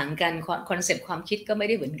มันต่างกันคอนเซ็ปต์ความคิดก็ไม่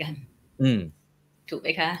ได้เหมือนกันถูกไหม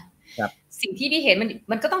คะครับสิ่งที่พี่เห็น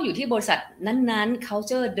มันก็ต้องอยู่ที่บริษัทนั้นๆ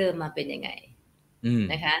culture เดิมมาเป็นยังไง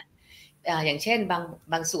นะคะอย่างเช่น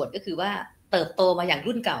บางส่วนก็คือว่าเติบโตมาอย่าง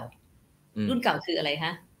รุ่นเก่าคืออะไรฮ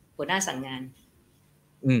ะหัวหน้าสั่งงาน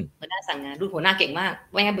หัวหน้าสั่งงานรุ่นหัวหน้าเก่งมาก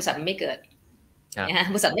ไม่งั้นบริษัทมันไม่เกิดนะฮะ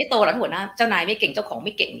บริษัทไม่โตหรอกหัวหน้าเจ้านายไม่เก่งเจ้าของไ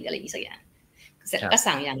ม่เก่งหรืออะไรอย่างนี้สักอย่างเสร็จก็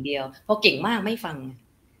สั่งอย่างเดียวพอเก่งมากไม่ฟัง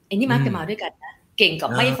ไอ้นี่มักจะมาด้วยกันนะเก่งกั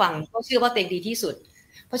บไม่ฟังก็เชื่อว่าตัวเองดีที่สุด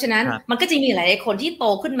เพราะฉะนั้นมันก็จะมีหลายคนที่โต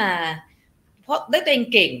ขึ้นมาเพราะได้ตัวเอง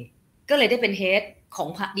เก่งก็เลยได้เป็นเฮดของ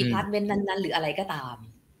ดีพาร์ตเมนต์นั้นๆหรืออะไรก็ตาม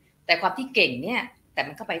แต่ความที่เก่งเนี่ยแต่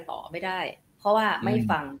มันก็ไปต่อไม่ได้เพราะว่าไม่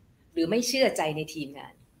ฟังหรือไม่เชื่อใจในทีมงา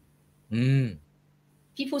น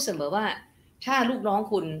พี่พูดเสมอว่าถ้าลูกน้อง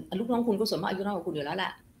คุณก็ส่วนมากอายุน้อยกว่าคุณอยู่แล้วแหล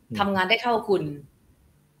ะทำงานได้เท่าคุณ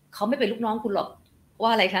เขาไม่เป็นลูกน้องคุณหรอกว่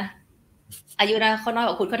าอะไรคะอายุนะเขาน้อยก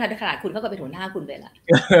ว่าคุณเขาทำได้ขนาดคุณเขาก็เป็นหัวหน้าคุณไปละ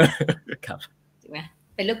ครับถูกไหม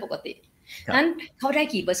เป็นเรื่องปกตินั้นเขาได้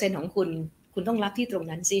กี่เปอร์เซ็นต์ของคุณต้องรับที่ตรง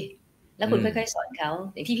นั้นสิแล้วคุณค่อยๆสอนเขา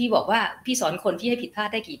อย่างที่พี่บอกว่าพี่สอนคนที่ให้ผิดพลาด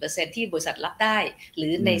ได้กี่เปอร์เซ็นต์ที่บริษัทรับได้หรื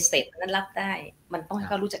อในสเตจนั้นรับได้มันต้องให้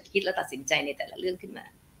เขารู้จักคิดและตัดสินใจในแต่ละเรื่องขึ้นมา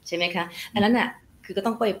ใช่ไหมคะอันนั้นน่ะคือก็ต้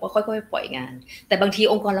องค่อยๆปล่อยงานแต่บางที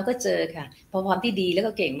องค์กรเราก็เจอค่ะพอความที่ดีแล้ว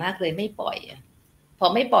ก็เก่งมากเลยไม่ปล่อยพอ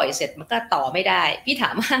ไม่ปล่อยเสร็จมันก็ต่อไม่ได้พี่ถา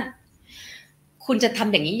มว่าคุณจะท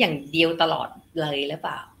ำอย่างนี้อย่างเดียวตลอดเลยหรือเป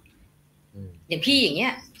ล่าอย่างพี่อย่างเงี้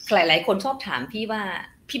ยหลายๆคนชอบถามพี่ว่า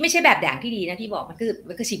พี่ไม่ใช่แบบอย่างที่ดีนะพี่บอกมัน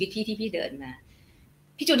คือชีวิตพี่ที่พี่เดินมา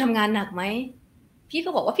พี่จูนทำงานหนักไหมพี่ก็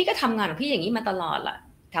บอกว่าพี่ก็ทำงานของพี่อย่างนี้มาตลอดล่ะ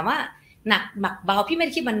ถามว่าหนักเบาพี่ไม่ไ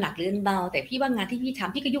ด้คิดมันหนักหรือเบาแต่พี่ว่างานที่พี่ท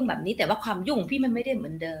ำพี่ก็ยุ่งแบบนี้แต่ว่าความยุ่งพี่มันไม่ได้เหมื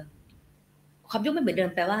อนเดิมความยุ่งไม่เหมือนเดิม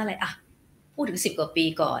แปลว่าอะไรอะพูดถึง10 กว่าปี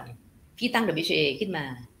ก่อนพี่ตั้ง WHA ขึ้นมา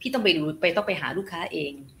พี่ต้องต้องไปหาลูกค้าเอ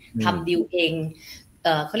งทำดีลเอง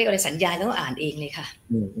เขาเรียกอะไรสัญญาต้องอ่านเองเลยค่ะ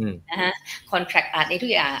นะฮะคอนแทรคอ่านเองทุ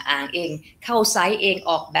กอย่างอ่านเองเข้าไซต์เอง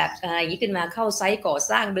ออกแบบอะไรอย่างนี้ขึ้นมาเข้าไซต์ก่อ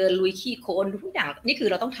สร้างเดินลุยขี้โคลนทุกอย่างนี่คือ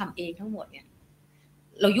เราต้องทำเองทั้งหมดเนี่ย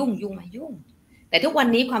เรายุ่งไหมยุ่งแต่ทุกวัน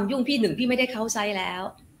นี้ความยุ่งพี่ไม่ได้เข้าไซต์แล้ว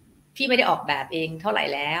พี่ไม่ได้ออกแบบเองเท่าไหร่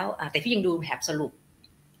แล้วแต่พี่ยังดูแบบสรุป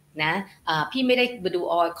นะพี่ไม่ได้มาดู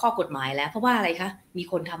ข้อกฎหมายแล้วเพราะว่าอะไรคะมี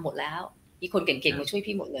คนทำหมดแล้วมีคนเก่งๆมาช่วย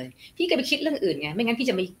พี่หมดเลยพี่ก็ไปคิดเรื่องอื่นไงไม่งั้นพี่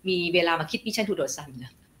จะไม่มีเวลามาคิดมิชชั่นทูดอซันน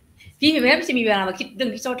ะพี่จะมีเวลามาคิดเรื่อ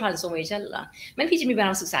ง digital transformation เหรองั้นพี่จะมีเวลา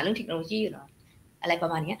ศึกษาเรื่องเทคโนโลยีเหรออะไรปร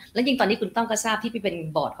ะมาณนี้แล้วยิ่งตอนนี้คุณต้องก็ทราบที่พี่เป็น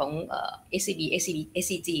บอร์ดของ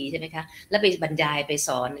SCG ใช่ไหมคะแล้วไปบรรยายไปส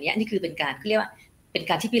อนอย่างเงี้ยนี่คือเป็นการเรียกว่าเป็น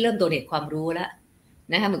การที่พี่เริ่มโดเนทความรู้แล้ว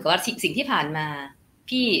นะคะเหมือนกับว่าสิ่งที่ผ่านมา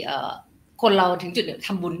พี่คนเราถึงจุดหนึ่งท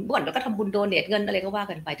ำบุญบ่อนแล้วก็ทำบุญโดเนทเงินอะไรก็ว่า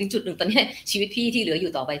กันไปถึงจุดหนึ่งตอนนี้ชีวิตพี่ที่เหลืออ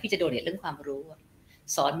ยู่ต่อไปพี่จะโดเนทเรื่องความรู้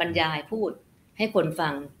สอนบรรยายพูดให้คนฟั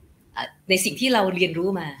งในสิ่งที่เราเรียนรู้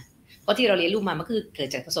มาเพราะที่เราเรียนรู้มามันคือเกิด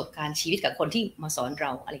จากประสบการณ์ชีวิตกับคนที่มาสอนเร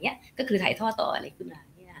าอะไรเงี้ยก็คือถ่ายทอดต่ออะไรขึ้นมา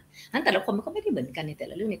เนี่ยนะนั้นแต่ละคนมันก็ไม่ได้เหมือนกันในแต่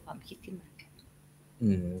ละเรื่องในความคิดขึ้นมา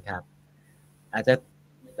ครับอาจจะ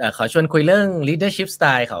ขอชวนคุยเรื่อง leadership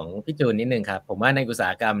style ของพี่จูนนิดนึงครับผมว่าในอุตสา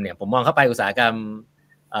หกรรมเนี่ยผมมองเข้าไปอุตสาหกรรม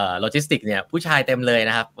โลจิสติกเนี่ยผู้ชายเต็มเลย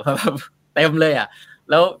นะครับเต็มเลยอ่ะ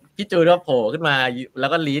แล้วพี่จูนก็โผล่ขึ้นมาแล้ว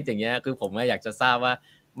ก็ lead อย่างเงี้ยคือผมอยากจะทราบว่า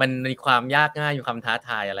มันมีความยากง่ายมีความท้าท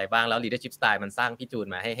ายอะไรบ้างแล้ว leadership style มันสร้างพี่จูน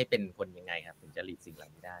มาให้เป็นคนยังไงครับถึงจะ lead สิ่งเหล่า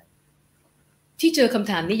นี้ได้ที่เจอคำ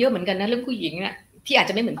ถามนี้เยอะเหมือนกันนะเรื่องผู้หญิงอ่ะพี่อาจ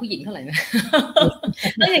จะไม่เหมือนผู้หญิงเท่าไหร่นะ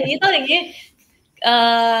ต้องอย่างนี้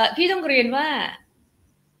พี่ต้องเรียนว่า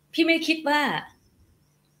พี่ไม่คิดว่า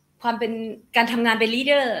ความเป็นการทำงานเป็นลีดเ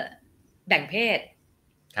ดอร์แบ่งเพศ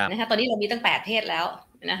นะคะตอนนี้เรามีตั้ง8 เพศแล้ว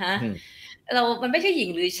นะคะมันไม่ใช่หญิง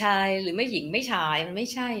หรือชายหรือไม่หญิงไม่ชายมันไม่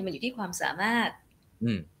ใช่มันอยู่ที่ความสามารถ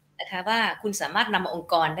นะคะว่าคุณสามารถนำองค์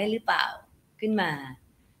กรได้หรือเปล่าขึ้นมา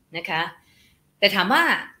นะคะแต่ถามว่า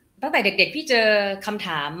ตั้งแต่เด็กๆพี่เจอคำถ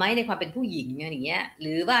ามไหมในความเป็นผู้หญิงอย่างเงี้ยห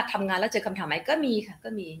รือว่าทำงานแล้วเจอคำถามไหมก็มีค่ะก็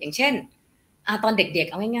มีอย่างเช่นตอนเด็กๆ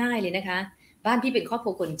เอาง่ายๆเลยนะคะบ้านพี่เป็นครอบค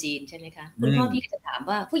รัวคนจีนใช่ไหมคะคุณพ่อพี่ก็จะถาม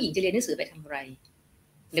ว่าผู้หญิงจะเรียนหนังสือไปทำอะไร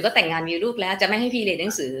เดี๋ยวก็แต่งงานมีลูกแล้วจะไม่ให้พี่เรียนหนั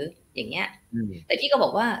งสืออย่างเงี้ยแต่พี่ก็บอ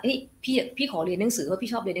กว่าเฮ้ยพี่ขอเรียนหนังสือเพราะพี่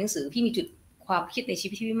ชอบเรียนหนังสือพี่มีจุดความคิดในชี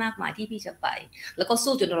วิตที่มากมายที่พี่จะไปแล้วก็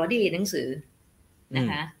สู้จนเราได้เรียนหนังสือนะ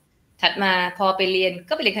คะถัดมาพอไปเรียน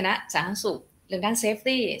ก็ไปเรียนคณะสาธารณสุขเรื่องด้านเซฟ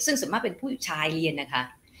ตี้ซึ่งส่วนมากเป็นผู้ชายเรียนนะคะ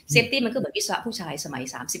เซฟตี้มันก็เหมือนวิศวะผู้ชายสมัย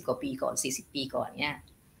30กว่าปีก่อน40ปีก่อนเนี่ย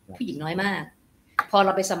ผู้หญิงน้อยมากพอเร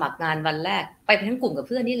าไปสมัครงานวันแรกไปทั้งกลุ่มกับเ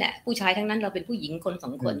พื่อนนี่แหละผู้ชายทั้งนั้นเราเป็นผู้หญิงคน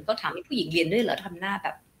2คนก็ถามผู้หญิงเรียนด้วยเหรอทำหน้าแบ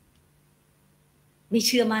บไม่เ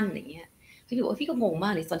ชื่อมั่นอย่างเงี้ยพี่บอกว่าพี่ก็งงมา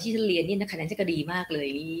กเลยตอนที่ฉันเรียนนี่นะคะแนนจะก็ดีมากเลย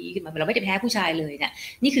ขึ้นมาเราไม่ได้แพ้ผู้ชายเลยเนี่ย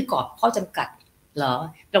นี่คือกรอบข้อจำกัดเหรอ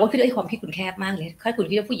เราก็คิดว่าความคิดคุณแคบมากเลยถ้าคุณ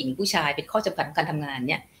คิดว่าผู้หญิงผู้ชายเป็นข้อจำกัดของการทำงาน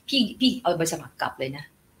เนี่ยพี่เอาไปสมัครกลับเลยนะ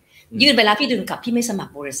ยื่นไปแล้วพี่ดึงกลับพี่ไม่สมัค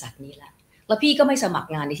รบริษัทนี้ละแล้วพี่ก็ไม่สมัคร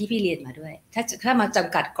งานในที่พี่เรียนมาด้วยถ้ามาจ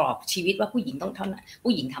ำกัดกรอบชีวิตว่าผู้หญิงต้องเท่านั้น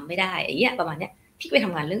ผู้หญิงทำไม่ได้อย่างเงี้ยประมาณเนี้ยพี่ไปท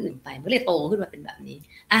ำงานเรื่องอื่นไปมันเลยโตขึ้นมาเป็นแบบนี้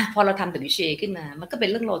พอเราทำ WHA ขึ้นมามันก็เป็น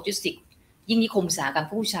เรื่องโลจิสติกยิ่งนิคมอุตสาหกรรม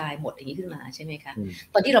ผู้ชายหมดอย่างนี้ขึ้นมาใช่ไหมคะ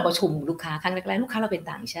ตอนที่เราประชุมลูกค้าครั้งแรกๆลูกค้าเราเป็น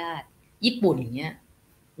ต่างชาติญี่ปุ่นอย่างเงี้ย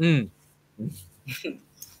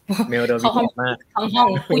เขาห้อง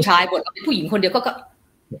ผู้ชายหมดเราเป็นผู้หญิงคนเดียวเขา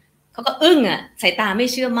ก็อึ้งสายตาไม่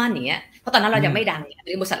เชื่อมั่นอย่างเงี้ยเพราะตอนนั้นเรายังไม่ดังห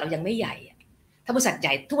รือบริษัทเรายังไม่ใหญ่ถ้าบริษัทให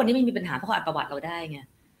ญ่ทุกวันนี้ไม่มีปัญหาเพราะเขาอ่านประวัติเราได้ไง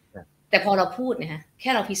แต่พอเราพูดนะฮะแค่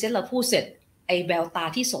เราพรีเซนต์เราพูดเสร็จไอ้แววตา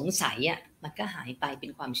ที่สงสัยมันก็หายไปเป็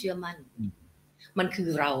นความเชื่อมั่นมันคือ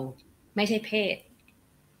เราไม่ใช่เพศ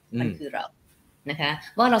มันคือเรานะคะ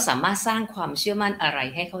ว่าเราสามารถสร้างความเชื่อมั่นอะไร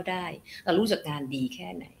ให้เขาได้เรารู้จักงานดีแค่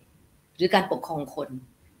ไหนหรือการปกครองคน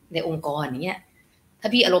ในองค์กรอย่างเงี้ยถ้า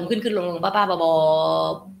พี่อารมณ์ขึ้นลงบ้าๆบอ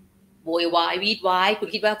ๆโวยวายวีดวายคุณ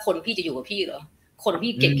คิดว่าคนพี่จะอยู่กับพี่เหรอคน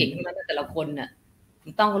พี่เก่งๆทั้งนั้นแต่ละคนน่ะคุ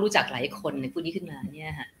ณต้องก็รู้จักหลายคนในพวกนี้ขึ้นมาเนี่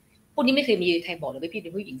ยฮะพวกนี้ไม่เคยมีใครบอกเลยว่าพี่เป็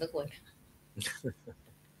นผู้หญิงสักคน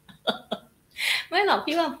ไม่หรอก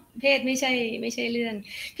พี่ว่าเพศไม่ใช่เรื่อง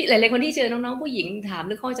พี่หลายๆคนที่เจอน้องๆผู้หญิงถามเ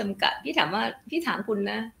รื่องข้อจำกัดพี่ถามคุณ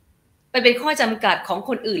นะไปเป็นข้อจำกัดของ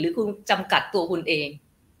คนอื่นหรือคุณจำกัดตัวคุณเอง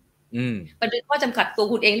มันเป็นข้อจำกัดตัว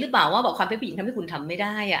คุณเองหรือเปล่าว่าบอกความเป็นผู้หญิงทำให้คุณทำไม่ไ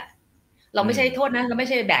ด้เราไม่ใช่โทษนะเราไม่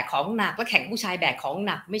ใช่แบกของหนักแล้วแข่งผู้ชายแบกของ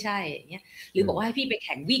หนักไม่ใช่อย่างเงี้ยหรือบอกว่าให้พี่ไปแ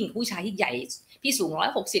ข่งวิ่งผู้ชายที่ใหญ่พี่สูง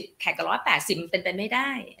160แข่งกับ180เป็นไปไม่ได้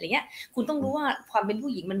อะไรเงี้ยคุณต้องรู้ว่าความเป็น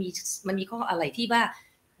ผู้หญิงมันมีข้ออะไรที่ว่า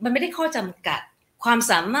มันไม่ได้ข้อจำกัดความ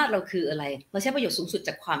สามารถเราคืออะไรเราใช้ประโยชน์สูงสุดจ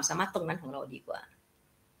ากความสามารถตรงนั้นของเราดีกว่า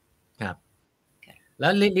ครับแล้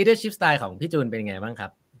ว leadership style ของพี่จูนเป็นไงบ้างครั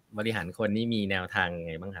บบริหารคนนี่มีแนวทาง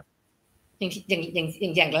ไงบ้างครับ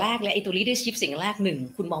อย่างแรกเลยไอ้ตัว leadership สิ่งแรก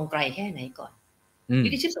1คุณมองไกลแค่ไหนก่อน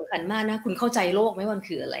leadership สำคัญมากนะคุณเข้าใจโลกไหมว่ามัน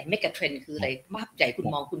คืออะไร mega trend คืออะไรภาพใหญ่คุณ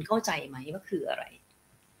มองคุณเข้าใจไหมว่าคืออะไร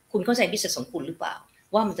คุณเข้าใจ business ของคุณหรือเปล่า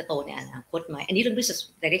ว่ามันจะโตในอนาคตไหมอันนี้เรื่อง business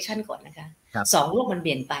direction ก่อนนะคะ2โลกมันเป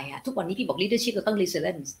ลี่ยนไปทุกวันนี้พี่บอก leadership เราต้อง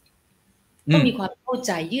resilience ต้องมีความเข้าใ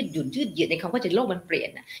จยืดหยุ่นในความเข้าใจโลกมันเปลี่ยน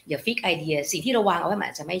อย่าฟิกไอเดียสิ่งที่เราวางเอาไว้มัน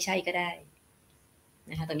อาจจะไม่ใช่ก็ได้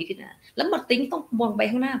นะคะตรงนี้ขึ้นมาแล้วมาติ้งต้องมองไป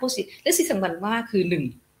ข้างหน้าเพราะและสิ่งสำคัญว่าคือ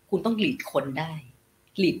1คุณต้อง lead คนได้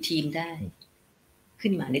lead ทีมได้ขึ้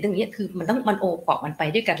นมาในตรงนี้คือมันโอปอกมันไป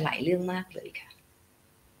ด้วยกันหลายเรื่องมากเลยค่ะ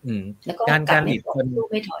แล้วก็การ lead คน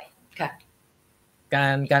ไม่ถอยค่ะก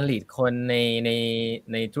าร lead คน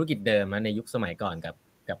ในธุรกิจเดิมในยุคสมัยก่อน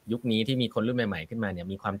กับยุคนี้ที่มีคนรุ่นใหม่ๆขึ้นมาเนี่ย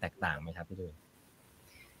มีความแตกต่างไหมครับพี่จูน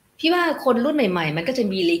พี่ว่าคนรุ่นใหม่ๆมันก็จะ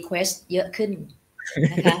มี request เยอะขึ้น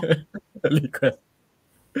นะคะ request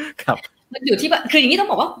ครับมันอยู่ที่คืออย่างนี้ต้อง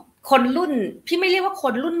บอกว่าคนรุ่นพี่ไม่เรียกว่าค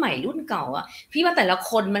นรุ่นใหม่รุ่นเก่าพี่ว่าแต่ละ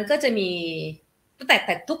คนมันก็จะมี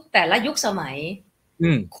แต่ละยุคสมัย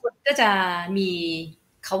คนก็จะมี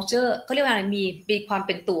culture เขาเรียกว่าอะไรมีความเ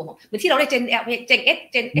ป็นตัวเหมือนที่เราได้ Gen L Gen X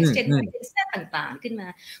Gen X Gen Y Gen Z ต่างๆขึ้นมา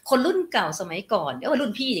คนรุ่นเก่าสมัยก่อนรุ่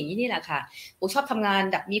นพี่อย่างนี้นี่แหละค่ะชอบทำงาน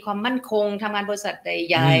แบบมีความมั่นคงทำงานบริษัท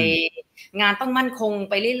ใหญ่งานต้องมั่นคง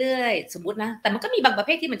ไปเรื่อยๆสมมตินะแต่มันก็มีบางประเภ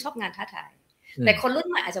ทที่มันชอบงานท้าทายแต่คนรุ่น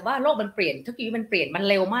ใหม่อาจจะว่าโลกมันเปลี่ยนทุกทีมันเปลี่ยนมัน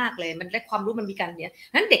เร็วมากเลยมันได้ความรู้มันมีการเนี่ย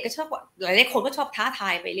นั้นเด็กก็ชอบหลายๆคนก็ชอบท้าทา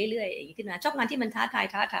ยไปเรื่อยๆอย่างนี้ขึ้นมาชอบงานที่มันท้าท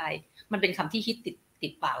ายมันเป็นคำที่ฮิต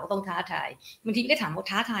ติดปากก็ต้องท้าทายบางทีก็ถามว่า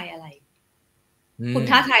ท้าทายอะไรคุณ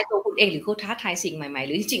ท้าทายตัวคุณเองหรือคุณท้าทายสิ่งใหม่ๆห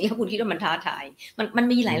รือจริงๆแล้วคุณคิดว่ามันท้าทายมัน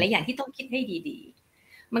มีหลายๆอย่างที่ต้องคิดให้ดี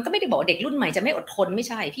ๆมันก็ไม่ได้บอกเด็กรุ่นใหม่จะไม่อดทนไม่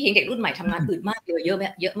ใช่พี่เห็นเด็กรุ่นใหม่ทำงานอึดมากเลยเย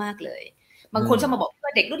อะมากเลยบางคนชอบมาบอกว่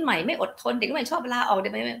าเด็กรุ่นใหม่ไม่อดทนเด็กรุ่นใหม่ชอบลาออกได้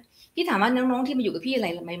ไหมพี่ถามว่าน้องๆที่มาอยู่กับพี่อะไร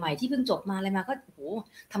ใหม่ๆที่เพิ่งจบมาอะไรมาก็โอ้โห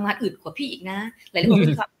ทำงานอึดกว่าพี่อีกนะหลายๆคน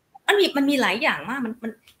มันมีหลายอย่างมากมั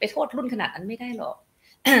นไปโทษรุ่นขนาดนั้นไม่ได้หรอก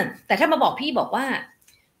แต่ถ้ามาบอกพี่บอกว่า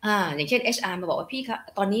อย่างเช่น HR มาบอกว่าพี่คะ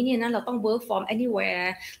ตอนนี้เนี่ยนะเราต้อง work from anywhere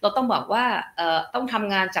เราต้องบอกว่าต้องท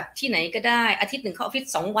ำงานจากที่ไหนก็ได้อาทิตย์หนึ่งเข้าออฟฟิศ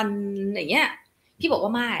2 วันอย่างเงี้ยพี่บอกว่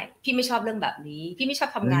าไม่พี่ไม่ชอบเรื่องแบบนี้พี่ไม่ชอบ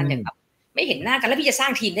ทำงานอย่างแบบไม่เห็นหน้ากันแล้วพี่จะสร้า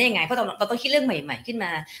งทีมได้ยังไงเพราะเราต้องคิดเรื่องใหม่ๆขึ้นม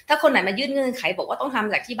าถ้าคนไหนมายื่นเงื่อนไขบอกว่าต้องท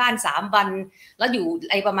ำจากที่บ้าน3 วันแล้วอยู่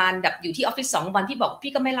ไอประมาณแบบอยู่ที่ออฟฟิศ2 วันพี่บอก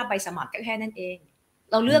พี่ก็ไม่รับใบสมัครก็แค่นั้นเอง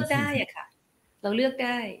เราเลือกได้อะค่ะเราเลือกไ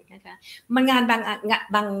ด้นะคะมันงานบาง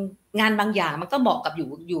อย่างมันก็เหมาะกับอ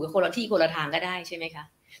ยู่กับคนละที่คนละทางก็ได้ใช่ไหมคะ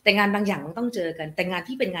แต่งานบางอย่างมันต้องเจอกันแต่งาน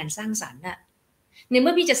ที่เป็นงานสร้างสรรค์น่ะในเ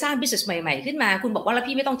มื่อพี่จะสร้าง business ใหม่ๆขึ้นมาคุณบอกว่าแล้ว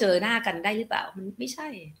พี่ไม่ต้องเจอหน้ากันได้หรือเปล่ามันไม่ใช่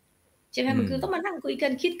ใช่ไหมมันคือต้องมานั่งคุยกั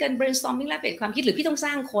นคิดกัน brainstorming แลกเปลี่ยนความคิดหรือพี่ต้องส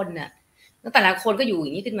ร้างคนน่ะแล้วแต่ละคนก็อยู่อ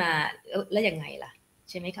ย่างนี้ขึ้นมาแล้วยังไงล่ะ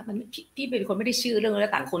ใช่ไหมครับมันพี่เป็นคนไม่ได้เชื่อเรื่องแล้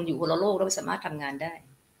วต่างคนอยู่คนละโลกแล้วไม่สามารถทำงานได้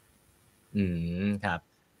ครับ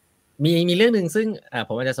มีเรื่องหนึ่งซึ่งผ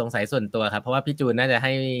มอาจจะสงสัยส่วนตัวครับเพราะว่าพี่จูนน่าจะใ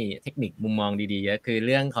ห้เทคนิคมุมมองดีๆเยอะคือเ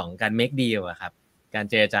รื่องของการ make deal อะครับการ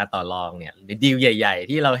เจรจาต่อรองเนี่ยดีลใหญ่ๆ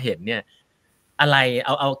ที่เราเห็นเนี่ยอะไร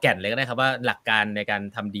เอาแก่นเลยก็ได้ครับว่าหลักการในการ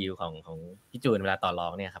ทำดีลของพี่จูนเวลาต่อรอ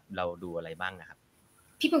งเนี่ยครับเราดูอะไรบ้างนะครับ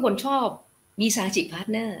พี่เป็นคนชอบมี strategic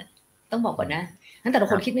partner ต้องบอกก่อนนะแต่ละ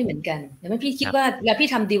คนคิดไม่เหมือนกันแต่ว่าพี่คิดว่าแล้วพี่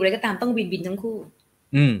ทำดีลอะไรก็ตามต้องวินทั้งคู่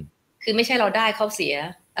คือไม่ใช่เราได้เขาเสีย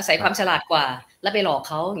อาศัยความฉลาดกว่าแล้วไปหลอก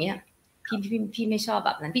เขาอย่างเงี้ยพี่ไม่ชอบแบ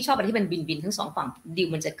บนั้นพี่ชอบอะไรที่มันวินทั้ง2 ฝั่งดีล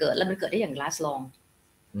มันจะเกิดแล้วมันเกิดได้อย่าง last long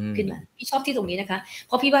ขึ้นมาพี่ชอบที่ตรงนี้นะคะเ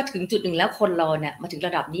พราะพี่ว่าถึงจุดหนึ่งแล้วคนเราเนี่ยมาถึงร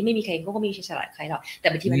ะดับนี้ไม่มีใครก็มีฉลาดใครหรอกแต่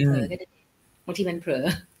บางทีมันเผลอก็ได้บางทีมันเผลอ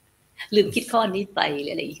ลืมคิดข้อนี้ไปหรื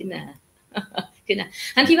ออะไรขึ้นมา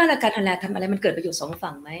นั้นพี่ว่าการทำอะไรมันเกิดประโยชน์2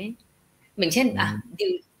 ฝั่งไหมเหมือนเช่น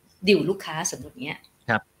ดิวลูกค้าสมมติเนี้ย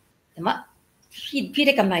ครับแต่ว่าพี่ไ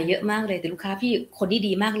ด้กำไรเยอะมากเลยแต่ลูกค้าพี่คนนี้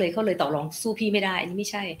ดีมากเลยเขาเลยต่อรองสู้พี่ไม่ได้อันนี้ไม่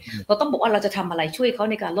ใช่เราต้องบอกว่าเราจะทำอะไรช่วยเขา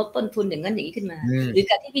ในการลดต้นทุนอย่างนั้นอย่างนี้ขึ้นมาหรือ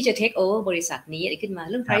การที่พี่จะ take over บริษัทนี้อะไรขึ้นมา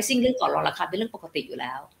เรื่อง pricing เรื่องต่อรองราคาเป็นเรื่องปกติอยู่แ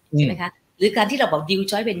ล้วใช่ไหมคะหรือการที่เราบอก deal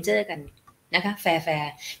joint venture กันนะคะแฟ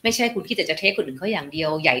ร์ไม่ใช่คุณคิดแต่จะเทคคนอื่นเขาอย่างเดียว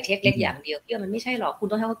ใหญ่เทคเล็กอย่างเดียวพี่ว่ามันไม่ใช่หรอกคุณ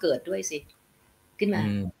ต้องให้เขาเกิดด้วยสิขึ้นมา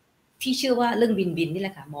พี่เชื่อว่าเรื่องวินนี่แหล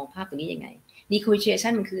ะค่ะมองภาพตรงนี้ยังไง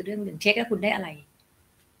negotiation มันคือเรื่องหนึ่งเทคแล้วคุณได้อะไร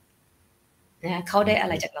นะเขาได้อะ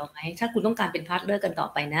ไรจากเราไหมถ้าคุณต้องการเป็นพาร์ทเนอร์กันต่อ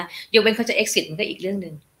ไปนะยกเว้นเขาจะ exit มันก็อีกเรื่องนึ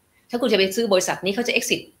งถ้าคุณจะไปซื้อบริษัทนี้เขาจะ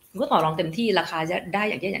exit คุณก็ต่อรองเต็มที่ราคาจะได้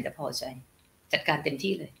อย่างที่อยากจะพอใจจัดการเต็ม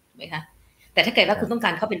ที่เลยถูกไหมคะแต่ถ้าเกิดว่าคุณต้องกา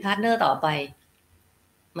รเขาเป็นพาร์ทเนอร์ต่อไป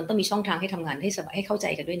มันต้องมีช่องทางให้ทำงานให้สบายให้เข้าใจ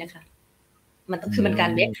กันด้วยนะคะมันคือมันกา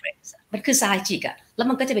ร make friends มันคือ strategic อ่ะแล้ว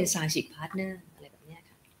มันก็จะเป็น strategic partner อะไรแบบนี้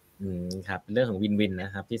ค่ะครับเรื่องของวินน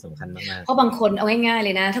ะครับที่สำคัญมากๆเพราะบางคนเอาง่ายๆเล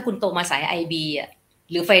ยนะถ้าคุณโตมาสาย IB อ่ะ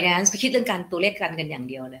หรือ finance ก็คิดเรื่องการตัวเลขการเงินอย่าง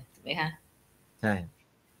เดียวเลยถูกไหมคะใช่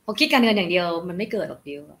พอคิดการเงินอย่างเดียวมันไม่เกิดหรอกเ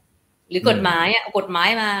ดียวหรือกฎหมายกฎหมาย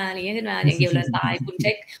มาอะไรเงี้ยขึ้นมาอย่างเดียวเลยตายคุณใ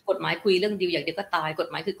ช้กฎหมายคุยเรื่องดีลอย่างเดียวก็ตายกฎ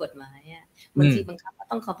หมายคือกฎหมายบางทีบางครั้งก็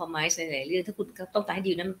ต้อง compromise หลายๆเรื่องถ้าคุณต้องการให้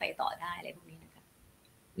ดีลนั้นมันไปต่อได้อะไรพวกนี้นะคะ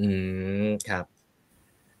ครับ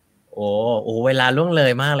โอ้เวลาล่วงเล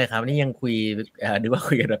ยมากเลยครับนี่ยังคุยนึกว่า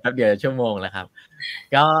คุยกันแป๊บเดียวชั่วโมงแล้วครับ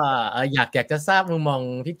ก็อยากจะทราบมุมมอง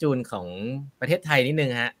พี่จูนของประเทศไทยนิดนึง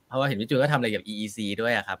ฮะเพราะว่าเห็นพี่จูนก็ทำอะไรกับ EEC ด้ว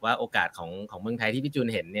ยครับว่าโอกาสของเมืองไทยที่พี่จูน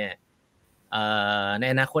เห็นเนี่ยใน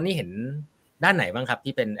อนาคตนี่เห็นด้านไหนบ้างครับ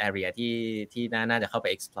ที่เป็น area ที่น่าจะเข้าไป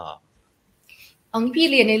explore เอางี้พี่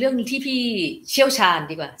เรียนในเรื่องที่พี่เชี่ยวชาญ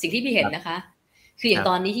ดีกว่าสิ่งที่พี่เห็นนะคะคืออย่าง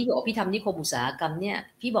ตอนนี้ที่บอกพี่ทำนิคมอุตสาหกรรมเนี่ย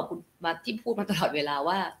พี่บอกคุณมาที่พูดมาตลอดเวลา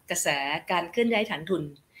ว่ากระแสการเคลื่อนย้ายฐานทุน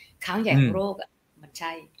ครั้งใหญ่ของโลกมันใ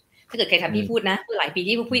ช่ถ้าเกิดใครทำพี่พูดนะเมื่อหลายปี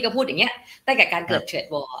ที่พี่ก็พูดอย่างเงี้ยตั้งแต่การเกิดเทรด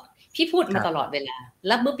วอร์พี่พูดมาตลอดเวลาแ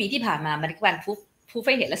ล้วเมื่อปีที่ผ่านมามันก็การพูดใ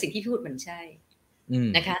ห้เห็นแล้วสิ่งที่พูดมันใช่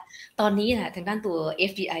นะคะตอนนี้นะทางด้านตัว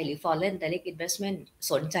FDI หรือ Foreign Direct Investment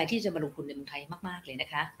สนใจที่จะมาลงทุนในเมืองไทยมากๆเลยนะ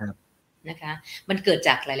คะมันเกิดจ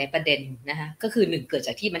ากหลายๆประเด็นนะคะก็คือ1เกิดจ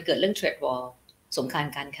ากที่มันเกิดเรื่อง trade war สงคราม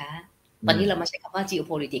การค้าตอนนี้เรามาใช้คำว่า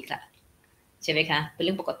geopolitics ละใช่ไหมคะเป็นเ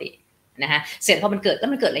รื่องปกตินะคะเสร็จพอมันเกิดแล้ว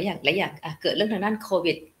มันเกิดหลายอย่างเกิดเรื่องทางด้านโค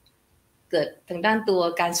วิดเกิดทางด้านตัว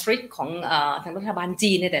การ strict ของทางรัฐบาล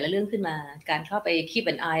จีนในแต่ละเรื่องขึ้นมาการเข้าไป keep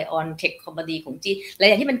an eye on tech company ของจีนหลาย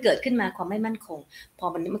อย่างที่มันเกิดขึ้นมาความไม่มั่นคงพอ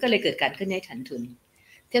มันก็เลยเกิดการเคลื่อนย้ายฐานทุน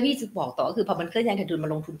ที่พี่จะบอกต่อก็คือพอมันเคลื่อนย้ายฐานทุนมา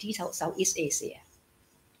ลงทุนที่ Southeast Asia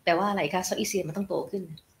แปลว่าอะไรคะ Southeast Asia มันต้องโตขึ้น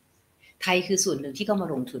ไทยคือส่วนหนึ่งที่เข้ามา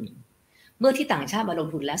ลงทุนเมื่อที่ต่างชาติมาลง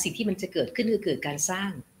ทุนแล้วสิ่งที่มันจะเกิดขึ้นคือเกิดการสร้า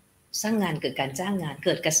งงานเกิดการจ้างงานเ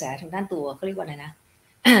กิดกระแสทางด้านตัวเขาเรียกว่าอะไรนะ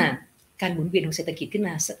การหมุนเวียนของเศรษฐกิจขึ้นม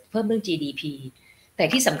าเพิ่มเรื่อง GDP แต่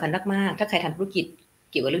ที่สำคัญมากๆถ้าใครทำธุรกิจ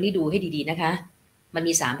เกี่ยวกับเรื่องนี้ดูให้ดีๆนะคะมัน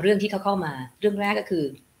มี3เรื่องที่เข้ามาเรื่องแรกก็คือ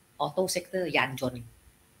ออโต้เซกเตอร์ยานยนต์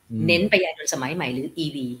เน้นไปยานยนต์สมัยใหม่หรือ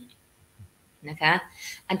EV นะคะ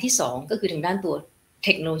อันที่2ก็คือทางด้านตัว เท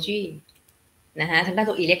คโนโลยีนะฮะทางด้าน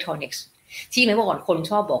ตัวอิเล็กทรอนิกส์ที่เมื่อก่อนคน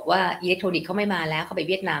ชอบบอกว่าอิเล็กทรอนิกส์เขาไม่มาแล้วเขาไป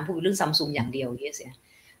เวียดนามพูดเรื่องซัมซุงอย่างเดียวเสีย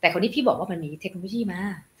แต่คนนี้พี่บอกว่ามันมีเทคโนโลยีมา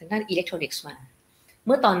ทางด้านอิเล็กทรอนิกส์มาเ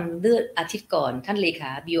มื่อตอนเดือนอาทิตย์ก่อนท่านเลขา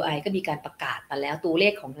BOI ก็มีการประกาศมาแล้วตัวเล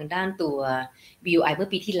ขของทางด้านตัว BOI เมื่อ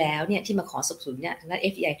ปีที่แล้วเนี่ยที่มาขอสนับสนุนเนี่ยทางด้าน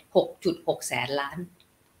FDI 6.6 แสนล้าน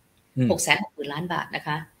660,000 ล้านบาทนะค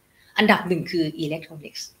ะอันดับ1คืออิเล็กทรอนิ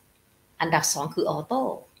กส์อันดับ2คือออโต้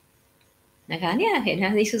นะคะเนี่ยเห็นไหม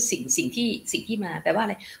นี่คือสิ่งที่มาแปลว่าอะ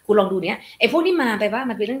ไรคุณลองดูเนี้ยไอ้พวกนี้มาแปลว่า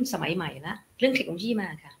มันเป็นเรื่องสมัยใหม่ละเรื่องเทคโนโลยีมา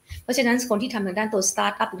ค่ะเพราะฉะนั้นคนที่ทำทางด้านตัวสตา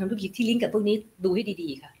ร์ทอัพหรือทำธุรกิจที่ลิงก์กับพวกนี้ดูให้ดี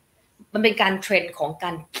ๆค่ะมันเป็นการเทรนด์ของกา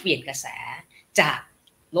รเปลี่ยนกระแสจาก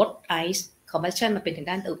รถไอซ์คอมบัชชันมาเป็นทาง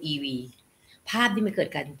ด้านตัว EV ภาพที่มันเกิด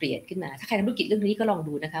การเปลี่ยนขึ้นมาถ้าใครทำธุรกิจเรื่องนี้ก็ลอง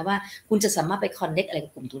ดูนะคะว่าคุณจะสามารถไปคอนเนคอะไรกั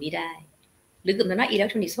บกลุ่มตรงนี้ได้หรือกลุ่มทางด้านอิเล็ก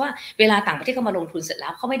ทรอนิกส์ว่าเวลาต่างประเทศเขามาลงทุนเสร็จแล้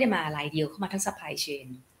วเขาไม่ได้มารายเดียวเขามาทั้งซัพพลายเชน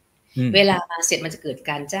เวลามาเสร็จมันจะเกิด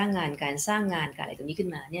การจ้างงานการสร้างงานการอะไรตรงนี้ขึ้น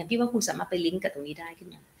มาเนี่ยพี่ว่าคุณสามารถไปลิงก์กับตรงนี้ได้ขึ้น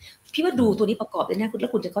มาพี่ว่าดูตัวนี้ประกอบด้วยนะคุณแล้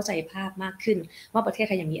วคุณจะเข้าใจภาพมากขึ้นว่าประเทศไ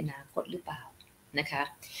ทยยังมีอนาคตหรือเปล่านะคะ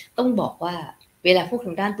ต้องบอกว่าเวลาพวกท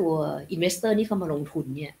างด้านตัวอินเวสเตอร์นี่เขามาลงทุน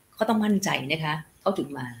เนี่ยเขาต้องมั่นใจนะคะเขาถึง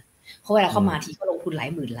มาเพราะเวลาเขามาทีเขาลงทุนหลาย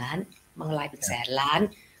หมื่นล้านบางรายเป็นแสนล้าน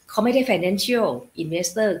เขาไม่ได้ financial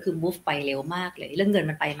investor คือ move ไปเร็วมากเลยเรื่องเงิน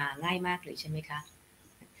มันไปมาง่ายมากเลยใช่ไหมคะ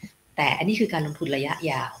แต่อันนี้คือการลงทุนระยะ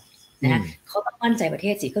ยาวนะเขาต้องมั่นใจประเท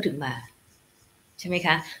ศสิเขาถึงมาใช่ไหมค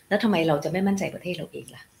ะแล้วทำไมเราจะไม่มั่นใจประเทศเราเอง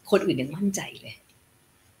ล่ะคนอื่นยังมั่นใจเลย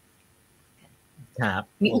ครับ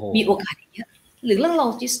มีโอกาสเยอะหรือเรื่องโล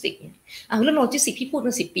จิสติกเนี่ยเรื่องโลจิสติกพี่พูดม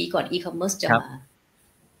า10 ปีก่อนอีคอมเมิร์ซจะมา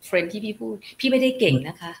เฟรนด์ที่พี่พูดพี่ไม่ได้เก่ง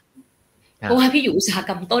นะคะเพราะว่าพี่อยู่อุตสาหก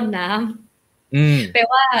รรมต้นน้ำแปล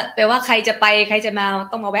ว่าใครจะไปใครจะมา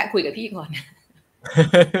ต้องมาแวะคุยกับพี่ก่อน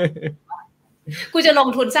คุณจะลง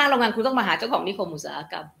ทุนสร้างโรงงานคุณต้องมาหาเจ้าของนิคมอุตสาห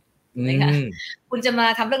กรรมนะคะคุณจะมา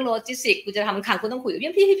ทำเรื่องโลจิสติกคุณจะทำคลังคุณต้องคุยกับ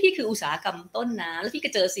พี่คืออุตสาหกรรมต้นน้ำแล้วพี่ก็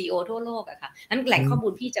เจอ CEO ทั่วโลกอะค่ะนั้นแหล่งข้อมู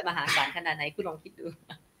ลพี่จะมหาศาลขนาดไหนคุณลองคิดดู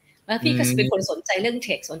แล้วพี่ก็เป็นคนสนใจเรื่องเท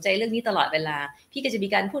คสนใจเรื่องนี้ตลอดเวลาพี่ก็จะมี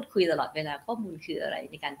การพูดคุยตลอดเวลาข้อมูลคืออะไร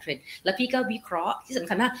ในการเทรนแล้วพี่ก็วิเคราะห์ที่สำ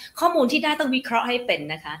คัญว่าข้อมูลที่ได้ต้องวิเคราะห์ให้เป็น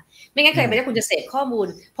นะคะไม่งั้นใครไม่ได้คุณจะเสพข้อมูล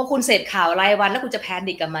พอคุณเสพข่าวรายวันแล้วคุณจะแพ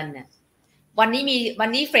นิคกับมันเนี่ยวัน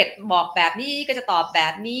นี้เฟรดบอกแบบนี้ก็จะตอบแบ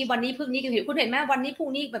บนี้วันนี้พรุ่งนี้คุณเห็นไหมวันนี้พรุ่ง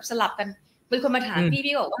นี้แบบสลับกันเป็นคนมาถาม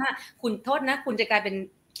พี่บอกว่าคุณโทษนะคุณจะกลายเป็น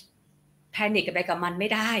แพนิคกับมันไม่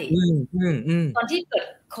ได้ตอนที่เกิด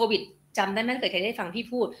โควิดจำได้ไหมเกิดใครได้ฟังพี่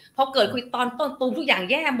พูดพอเกิดคุยตอนต้นตูมทุกอย่าง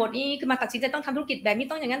แย่หมดนี่คือมาตัดสินใจต้องทำธุรกิจแบบนี้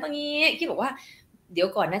ต้องอย่างนั้นต้องนี้พี่บอกว่าเดี๋ยว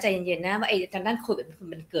ก่อนนะใจเย็นๆนะว่าไอ้ทางด้านโควิด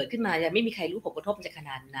มันเกิดขึ้นมายังไม่มีใครรู้ผลกระทบมันจะข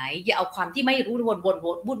นาดไหนอย่าเอาความที่ไม่รู้วน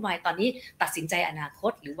วุ่นวายตอนนี้ตัดสินใจอนาค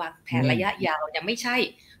ตหรือวางแผนระยะยาวยังไม่ใช่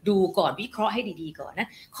ดูก่อนวิเคราะห์ให้ดีๆก่อนนะ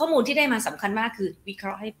ข้อมูลที่ได้มาสำคัญมากคือวิเคร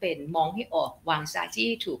าะห์ให้เป็นมองให้ออกวาง strategy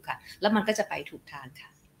ถูกค่ะแล้วมันก็จะไปถูกทางค่ะ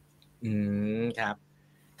ครับ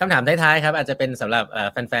คำถามท้ายๆครับอาจจะเป็นสำหรับ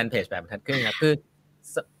แฟนๆเพจแบบบรรทัดครึ่งครับคือ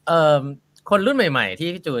คนรุ่นใหม่ๆที่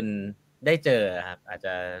พี่จูนได้เจอครับอาจจ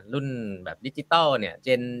ะรุ่นแบบดิจิตอลเนี่ยเ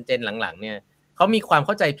จนหลังๆเนี่ยเขามีความเ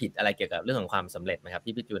ข้าใจผิดอะไรเกี่ยวกับเรื่องของความสำเร็จไหมครับ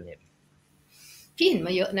ที่พี่จูนเห็นพี่เห็นม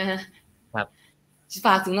าเยอะนะครับฝ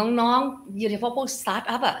ากถึงน้องๆโดยเฉพาะพวกสตาร์ท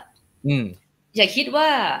อัพอย่าคิดว่า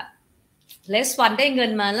เลสวันได้เงิ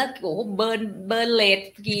นมาแล้วโอ้โหเบิร์นเลท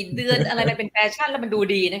กี่เดือนอะไรมันเป็นแฟชั่นแล้วมันดู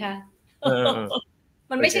ดีนะคะ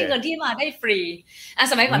มันไม่ใช่เงินที่มาได้ฟรี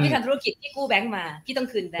สมัยก่อนพี่ทำธุรกิจที่กู้แบงก์มาพี่ต้อง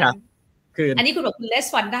คืนแบงก์อันนี้คุณบอกคุณเลส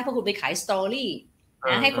ฟันได้เพราะคุณไปขายสตอรี่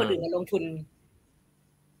นะให้คนอื่นมาลงทุน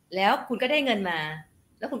แล้วคุณก็ได้เงินมา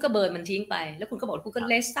แล้วคุณก็เบิร์นมันทิ้งไปแล้วคุณก็บอกคุณก็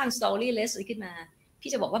เลสสร้างสตอรี่เลสขึ้นมา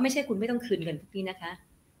พี่จะบอกว่าไม่ใช่คุณไม่ต้องคืนเงินพวกนี้นะคะ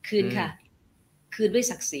คืนค่ะคืนด้วย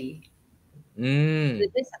ศักดิ์ศรีคืน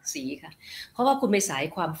ด้วยศักดิ์ศรีค่ะเพราะว่าคุณไปสาย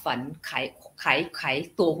ความฝันขาย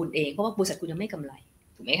ตัวคุณเองเพราะว่าบริษัทคุณยังไม่กำไร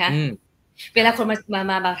ถูกไหมคะเวลาคน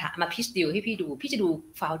มาพิชดิวให้พี่ดูพี่จะดู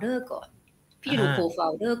โฟลเดอร์ก่อนพี่จะดูโคโฟ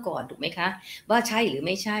ลเดอร์ก่อนถูกไหมคะว่าใช่หรือไ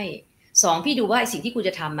ม่ใช่2พี่ดูว่าสิ่งที่คุณจ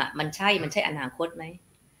ะทำมันใช่อนาคตไหม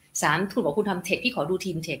3คุณบอกคุณทำเทคพี่ขอดู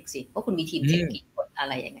ทีมเทคสิว่าคุณมีทีมเทคกี่คนอะ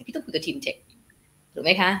ไรยังไงพี่ต้องคุยกับทีมเทคถูกไห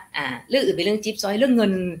มคะเรื่องอื่นเป็นเรื่องจิ๊บซอยเรื่องเงิ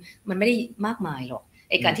นมันไม่ได้มากมายหรอก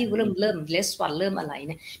ไอ้การที่เริ่มเลสวันเริ่มอะไรเ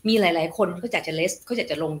นี่ยมีหลายๆคนเขาอยาก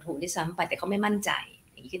จะลงทุนด้วยซ้ำไปแต่เขาไม่มั่นใจ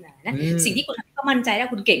ขึ้นมานะสิ่งที่คุณทำก็มั่นใจได้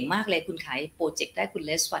คุณเก่งมากเลยคุณขายโปรเจกต์ได้คุณเ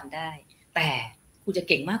ลสฟันได้แต่คุณจะ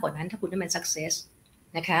เก่งมากกว่านั้นถ้าคุณได้มันสักเซส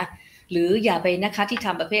นะคะหรืออย่าไปนะคะที่ท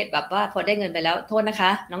ำประเภทแบบว่าพอได้เงินไปแล้วโทษนะค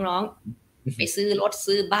ะน้องๆไปซื้อรถ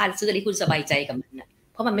ซื้อบ้านซื้ออะไรคุณสบายใจกับมันนะ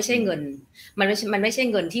เพราะมันไม่ใช่เงินมันไม่ใช่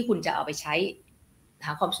เงินที่คุณจะเอาไปใช้ห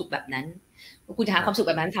าความสุขแบบนั้นคุณจะหาความสุข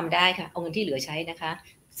แบบนั้นทำได้ค่ะเอาเงินที่เหลือใช้นะคะ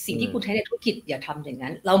สิ่งที่คุณใช้ในธุรกิจอย่าทำอย่างนั้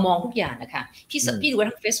นเรามองทุกอย่างนะคะพี่ดูว่า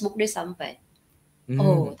ทาง Facebook ด้วยซ้ำไป โอ้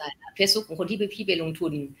แต่ Facebook ของคนที่พี่ไปลงทุ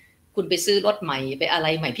นคุณไปซื้อรถใหม่ไปอะไร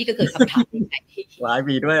ใหม่พี่ก็เกิดคำถามในใจว้าย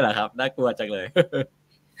มีด้วยเหรอครับน่ากลัวจังเลย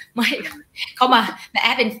ไม่เขามาแอ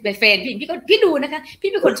ดเป็นเฟรนด์พี่ดูนะคะพี่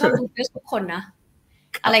เป็นคนชอบดู Facebook คนนะ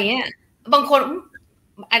อะไรเงี้ยบางคน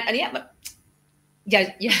อันเนี้ยแบบอย่า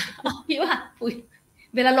พี่ว่า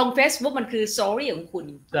เวลาลง Facebook มันคือสตอรี่ของคุณ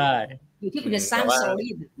ใช่อยู่ที่คุณจะสร้างสตอ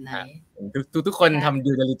รี่แบบไหนทุกคนทำ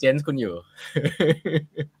due diligence คุณอยู่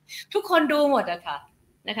ทุกคนดูหมดอะค่ะ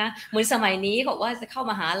นะคะเหมือนสมัยนี้บอกว่าจะเข้า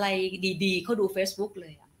มหาลัยดีๆเขาดู Facebook เล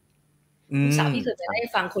ยอะลูกสาวพี่เคยไปได้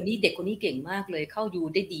ฟังคนนี้เด็กคนนี้เก่งมากเลยเข้าอยู่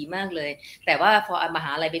ได้ดีมากเลยแต่ว่าพอมห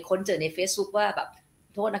าลัยไปค้นเจอใน Facebook ว่าแบบ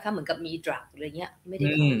โทษนะคะเหมือนกับมีดรักอะไรเงี้ยไม่ได้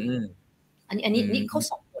เข้าอันนี้นี่เขา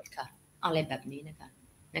สองบทค่ะอะไรแบบนี้นะคะ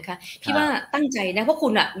พี่ว่าตั้งใจนะเพราะคุ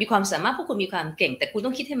ณอะมีความสามารถพวกคุณมีความเก่งแต่คุณต้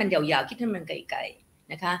องคิดให้มันยาวๆคิดให้มันไกล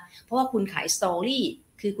ๆนะคะเพราะว่าคุณขายสตอรี่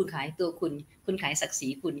คือคุณขายตัวคุณขายศักดิ์ศรี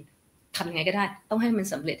คุณทำยังไงก็ได้ต้องให้มัน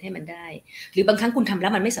สำเร็จให้มันได้หรือบางครั้งคุณทำแล้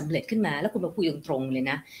วมันไม่สำเร็จขึ้นมาแล้วคุณมาคุยตรงๆเลย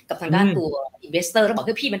นะกับทางด้านตัว investor แล้วบอกใ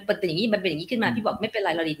ห้พี่มันเป็นอย่างนี้มันเป็นอย่างนี้ขึ้นมาพี่บอกไม่เป็นไร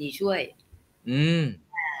เราดีๆช่วย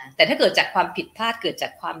แต่ถ้าเกิดจากความผิดพลาดเกิดจา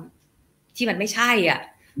กความที่มันไม่ใช่อ่ะ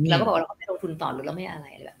เราก็บอกเราไม่ลงทุนต่อหรือเราไม่อะไร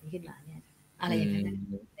แบบนี้ขึ้นมาเนี่ยอะไรอย่างนั้น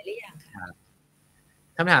หลายอย่างค่ะ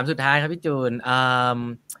คำถามสุดท้ายครับพี่จูน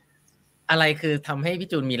อะไรคือทำให้พี่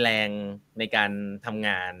จูนมีแรงในการทำง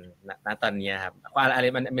านณตอนนี้ครับอะไร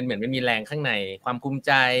มันเหมือนมันมีแรงข้างในความภูมิใ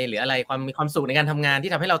จหรืออะไรมีความสุขในการทำงาน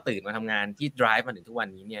ที่ทำให้เราตื่นมาทำงานที่ drive มาถึงทุกวัน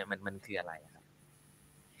นี้เนี่ยมันคืออะไรครับ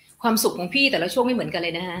ความสุขของพี่แต่ละช่วงไม่เหมือนกันเล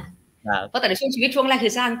ยนะฮะเพราะแต่ละช่วงชีวิตช่วงแรกคื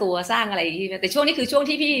อสร้างตัวสร้างอะไรแต่ช่วงนี้คือช่วง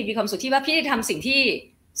ที่พี่มีความสุขที่ว่าพี่ได้ทำสิ่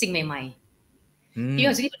งใหม่ๆพี่ค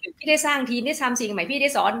วามสุขที่พี่ได้สร้างทีมได้ทำสิ่งใหม่พี่ได้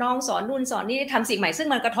สอนน้องสอนนู่นสอนนี่ได้ทำสิ่งใหม่ซึ่ง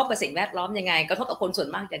มันกระทบกับสิ่งแวดล้อมยังไงกระทบกับคนส่วน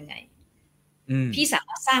มากยังไงพี่สาม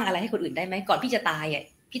ารถสร้างอะไรให้คนอื่นได้ไหมก่อนพี่จะตายอ่ะ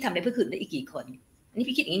พี่ทำได้เพื่อคนได้อีกกี่คนอันนี้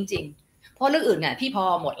พี่คิดอย่างจริงๆเพราะเรื่องอื่นน่ะพี่พอ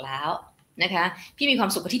หมดแล้วนะคะพี่มีความ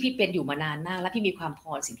สุขกับที่พี่เป็นอยู่มานานมากแล้วพี่มีความพ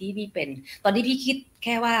อสิ่งที่พี่เป็นตอนนี้พี่คิดแ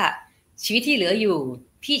ค่ว่าชีวิตที่เหลืออยู่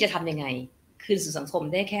พี่จะทำยังไงคืนสู่สังคม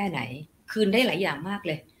ได้แค่ไหนคืนได้หลายอย่างมากเ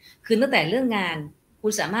ลยคืนตั้งแต่เรื่องงานคุ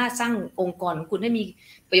ณสามารถสร้างองค์กรของคุณให้มี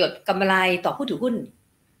ประโยชน์กำไรต่อผู้ถือหุ้น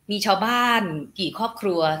มีชาวบ้านกี่ครอบค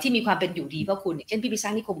รัวที่มีความเป็นอยู่ดีเพราะคุณเช่นพี่ไปสร้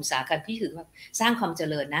างนิคมอุตสาหกรรมพี่ถือว่าสร้างความเจ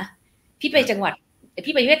ริญนะพี่ไปจังหวัด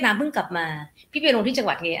พี่ไปเวียดนามเพิ่งกลับมาพี่ไปลงที่จังห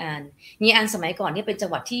วัดเงอันสมัยก่อนเนี่ยเป็นจัง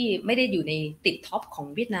หวัดที่ไม่ได้อยู่ในติดท็อปของ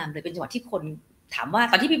เวียดนามเลยเป็นจังหวัดที่คนถามว่า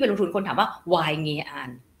ตอนที่พี่ไปลงทุนคนถามว่า why เงอัน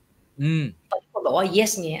ตอนที่คนบอกว่า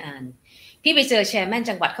yes เงอันพี่ไปเจอแชร์แมน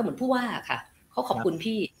จังหวัดเขาเหมือนผู้ว่าค่ะเขาขอบคุณ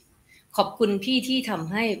พี่ที่ท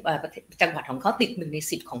ำให้จังหวัดของเขาติด1 ใน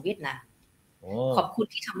 10ของเวียดนามขอบคุณ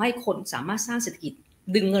ที่ทำให้คนสามารถสร้างเศรษฐกิจ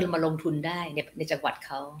ดึงเงินมาลงทุนได้ในจังหวัดเ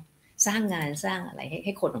ขาสร้างงานสร้างอะไรใ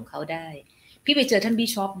ห้คนของเขาได้พี่ไปเจอท่านบิ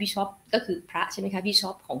ชอปก็คือพระใช่ไหมคะบิช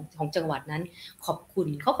อปของจังหวัดนั้นขอบคุ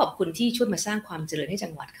ณที่ช่วยมาสร้างความเจริญให้จั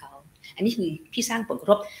งหวัดเขาอันนี้คือพี่สร้างผลกระ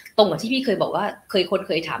ทบตรงกับที่พี่เคยบอกว่าคนเ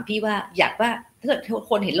คยถามพี่ว่าอยากว่าถ้าเกิด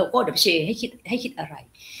คนเห็นโลโก้ WHA ให้คิดอะไร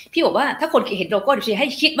พี่บอกว่าถ้าคนเห็นโลโก้ WHA ให้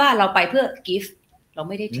คิดว่าเราไปเพื่อ give เรา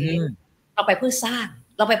ไม่ได้เทคเราไปเพื่อสร้าง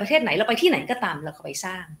เราไปประเทศไหนเราไปที่ไหนก็ตามเราก็ไปส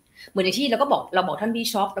ร้างเหมือนในที่เราบอกท่านบิ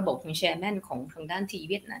ชอปเราบอกทางแชร์แมนของทางด้านที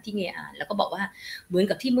เวียดนามที่เงอันแล้วก็บอกว่าเหมือน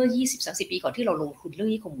กับที่เมื่อ 20-30 ปีก่อนที่เราลงทุนเรื่อ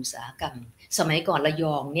งนิคมอุตสาหกรรมสมัยก่อนระย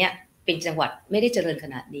องเนี่ยเป็นจังหวัดไม่ได้เจริญข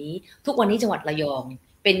นาดนี้ทุกวันนี้จังหวัดระยอง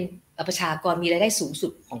เป็นประชากรมีรายได้สูงสุ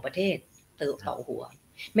ดของประเทศต่อหัว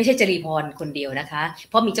ไม่ใช่จรีพรคนเดียวนะคะ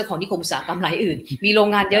เพราะมีเจ้าของนิคมอุตสาหกรรมรายอื่นมีโรง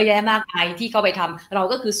งานเยอะแยะมากมายที่เขาไปทำเรา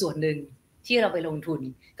ก็คือส่วนหนึ่งที่เราไปลงทุน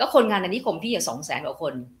ก็คนงานในนิคมพี่200,000 กว่าค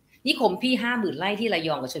นนิคมพี่ 50,000 ไร่ที่ระย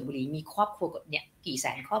องกับชลบุรีมีครอบครัวเนี่ยกี่แส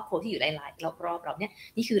นครอบครัวที่อยู่รายรอบเราเนี่ย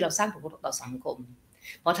นี่คือเราสร้างผลกระทบต่อสังคม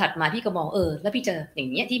พอถัดมาพี่ก็มองแล้วพี่เจออย่าง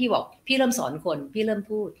เงี้ยที่พี่บอกพี่เริ่มสอนคนพี่เริ่ม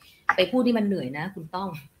พูดไปพูดนี่มันเหนื่อยนะคุณต้อง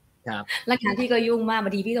แล้วงานพี่ก็ยุ่งมากบา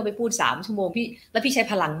งทีพี่ต้องไปพูด3 ชั่วโมงพี่ใช้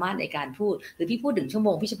พลังมากในการพูดหรือพี่พูด1 ชั่วโม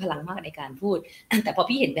งพี่ใช้พลังมากในการพูดแต่พอ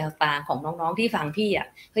พี่เห็นแววตาของน้องๆที่ฟังพี่อ่ะ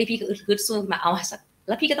เฮ้ยพี่ก็อึดสู้มาเอาสักแ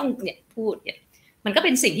ล้วพี่ก็ต้องเนี่ยพูดเนี่ยมันก็เ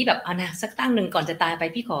ป็นสิ่งที่แบบนะสักตั้งหนึ่งก่อนจะตายไป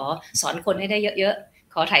พี่ขอสอนคนให้ได้เยอะ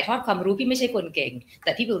ๆขอถ่ายทอดความรู้พี่ไม่ใช่คนเก่งแ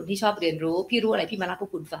ต่พี่เป็นคนที่ชอบเรียนรู้พี่รู้อะไรพี่มาเล่าพว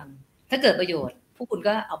กคุณฟังถ้าเกิดประโยชน์พวกคุณ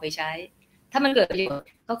ก็เอาไปใช้ถ้ามันเกิดประโยชน์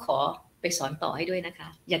ก็ขอไปสอนต่อให้ด้วยนะคะ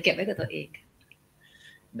อย่าเก็บไว้กับตัวเอง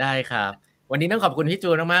ได้ครับวันนี้ต้องขอบคุณพี่จู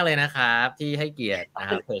นมากๆเลยนะครับที่ให้เกียรตินะ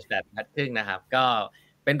ครับเพจแบบนัดครึ่งนะครับก็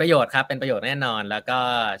เป็นประโยชน์ครับเป็นประโยชน์แน่นอนแล้วก็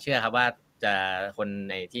เชื่อครับว่าจะคน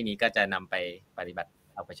ในที่นี้ก็จะนำไปปฏิบัติ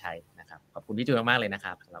เอาไปใช้นะครับขอบคุณพี่จูนมากๆเลยนะค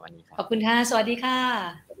รับสำหรับวันนี้ครับขอบคุณค่ะสวัสดีค่ะ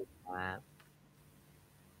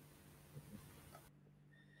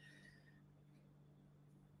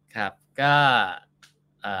ครับก็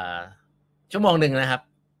ชั่วโมงหนึ่งนะครับ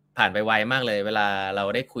ผ่านไปไวมากเลยเวลาเรา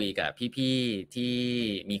ได้คุยกับพี่ๆที่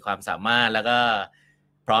มีความสามารถแล้วก็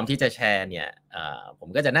พร้อมที่จะแชร์เนี่ยผม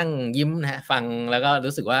ก็จะนั่งยิ้มนะฮะฟังแล้วก็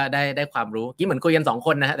รู้สึกว่าได้ความรู้กี้เหมือนคุยกัน2ค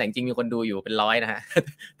นนะฮะแต่จริงๆมีคนดูอยู่เป็น100นะฮะ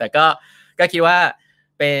แต่ก็คิดว่า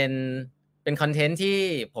เป็นคอนเทนต์ที่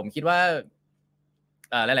ผมคิดว่า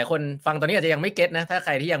หลายๆคนฟังตอนนี้อาจจะยังไม่เก็ตนะถ้าใค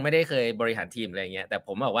รที่ยังไม่ได้เคยบริหารทีมอะไรอย่างเงี้ยแต่ผ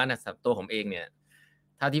มบอกว่านะสำหรับตัวผมเองเนี่ย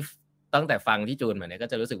เท่าที่ตั้งแต่ฟังพี่จูนมาเนี่ยก็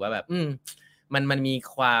จะรู้สึกว่าแบบมันมี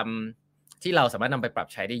ความที่เราสามารถนำไปปรับ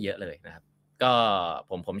ใช้ได้เยอะเลยนะครับก็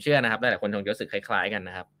ผมเชื่อนะครับหลายๆคนคงจะรู้สึกคล้ายๆกัน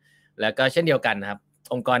นะครับแล้วก็เช่นเดียวกันนะครับ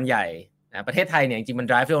องค์กรใหญ่นะประเทศไทยเนี่ยจริงๆมัน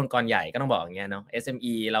drive ด้วยองค์กรใหญ่ก็ต้องบอกอย่างเงี้ยเนาะ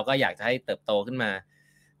SME เราก็อยากจะให้เติบโตขึ้นมา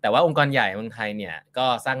แต่ว่าองค์กรใหญ่เมืองไทยเนี่ยก็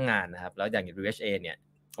สร้างงานนะครับแล้วอย่าง WHA เนี่ย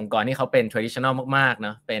องค์กรที่เขาเป็น traditional มากๆเน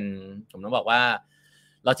าะเป็นผมต้องบอกว่า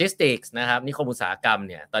logistics นะครับนิคมอุตสาหกรรม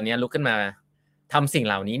เนี่ยตอนนี้ลุกขึ้นมาทำสิ่ง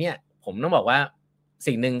เหล่านี้เนี่ยผมต้องบอกว่า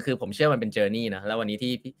สิ่งหนึ่งคือผมเชื่อมันเป็น journey นะแล้ววันนี้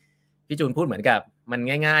ที่พี่จูนพูดเหมือนกับมัน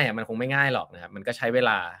ง่ายๆมันคงไม่ง่ายหรอกนะครับมันก็ใช้เว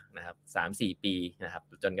ลานะครับ 3-4 ปีนะครับ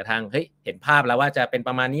จนกระทั่งเฮ้ยเห็นภาพแล้วว่าจะเป็นป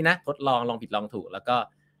ระมาณนี้นะทดลองผิดลองถูกแล้วก็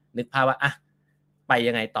นึกภาพว่าไป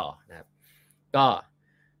ยังไงต่อนะครับก็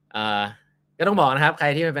ต้องบอกนะครับใคร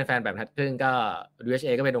ที่เป็นแฟนแบบทัดครึ่งก็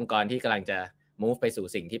WHA ก็เป็นองค์กรที่กำลังจะ move ไปสู่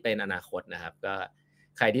สิ่งที่เป็นอนาคตนะครับก็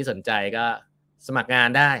ใครที่สนใจก็สมัครงาน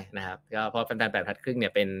ได้นะครับก็เพราะแฟนแบบทัดครึ่งเนี่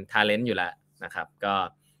ยเป็น talent อยู่แล้วนะครับก็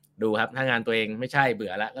ดูครับถ้างานตัวเองไม่ใช่เบื่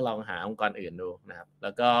อแล้วก็ลองหาองค์กรอื่นดูนะครับแ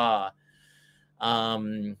ล้วก็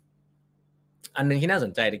อันนึงที่น่าส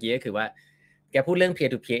นใจตะกี้ก็คือว่าแกพูดเรื่อง peer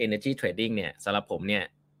to peer energy trading เนี่ยสำหรับผมเนี่ย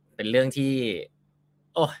เป็นเรื่องที่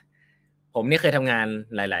ผมนี่เคยทำงาน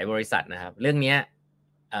หลายๆบริษัทนะครับเรื่องนี้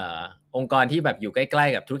องค์กรที่แบบอยู่ใกล้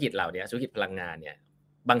ๆกับธุรกิจเราเนี่ยธุรกิจพลังงานเนี่ย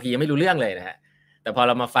บางทียังไม่รู้เรื่องเลยนะฮะแต่พอเ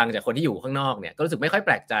รามาฟังจากคนที่อยู่ข้างนอกเนี่ยก็รู้สึกไม่ค่อยแป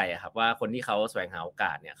ลกใจครับว่าคนที่เขาแสวงหาโอก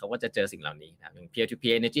าสเนี่ยเขาก็จะเจอสิ่งเหล่านี้นะครับอย่าง peer to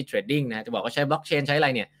peer energy trading นะจะบอกว่าใช้บล็อกเชนใช้อะไร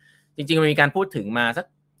เนี่ยจริงๆมันมีการพูดถึงมาสัก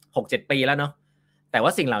 6-7 ปีแล้วเนาะแต่ว่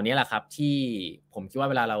าสิ่งเหล่านี้แหละครับที่ผมคิดว่า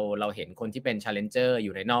เวลาเราเห็นคนที่เป็น challenger อ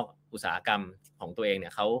ยู่ในนอกอุตสาหกรรมของตัวเองเนี่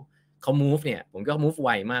ยเขา move เนี่ยผมก็ move ไ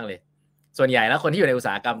วมากเลยส่วนใหญ่แล้วคนที่อยู่ในอุตส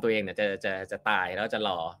าหกรรมตัวเองเนี่ยจะตายแล้วจะร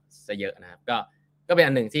อซะเยอะนะครับก็เป็น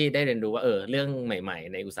อันหนึ่งที่ได้เรียนรู้ว่าเรื่องใหม่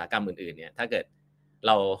ๆในอุตสาหกรรมอื่นๆเนี่ยถ้าเกิดเ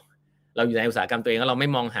ราอยู่ในอุตสาหกรรมตัวเองแล้วเราไม่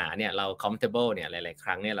มองหาเนี่ยเรา comfortable เนี่ยหลายๆค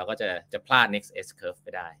รั้งเนี่ยเราก็จะพลาด next S curve ไป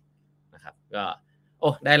ได้นะครับก็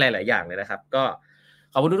ได้หลายๆอย่างเลยนะครับก็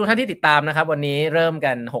ขอบคุณทุกท่านที่ติดตามนะครับวันนี้เริ่ม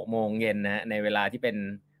กัน 18:00 นนะในเวลาที่เป็น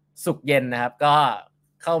ศุกร์เย็นนะครับก็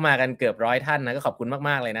เข้ามากันเกือบ100ท่านนะก็ขอบคุณ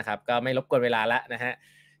มากๆเลยนะครับก็ไม่รบกวนเวลาแล้วนะฮะ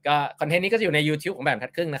ก็คอนเทนต์นี้ก็จะอยู่ใน YouTube ของแบบทั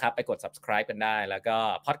ดครึ่งนะครับไปกด subscribe กันได้แล้วก็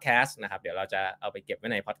พอดแคสต์นะครับเดี๋ยวเราจะเอาไปเก็บไว้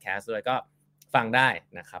ในพอดแคสต์ด้วยก็ฟังได้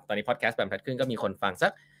นะครับตอนนี้พอดแคสต์แบบทัดครึ่งก็มีคนฟังสั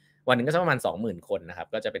กวันนึงก็สักประมาณ 20,000 คนนะครับ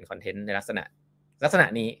ก็จะเป็นคอนเทนต์ในลักษณะ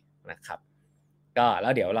นี้นะครับก็แล้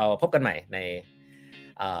วเดี๋ยวเราพบกันใหม่ใน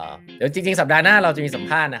เดี๋ยวจริงๆสัปดาห์หน้าเราจะมีสัม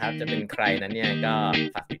ภาษณ์นะครับจะเป็นใครนั้นเนี่ยก็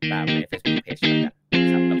ฝากติดตามใน Facebook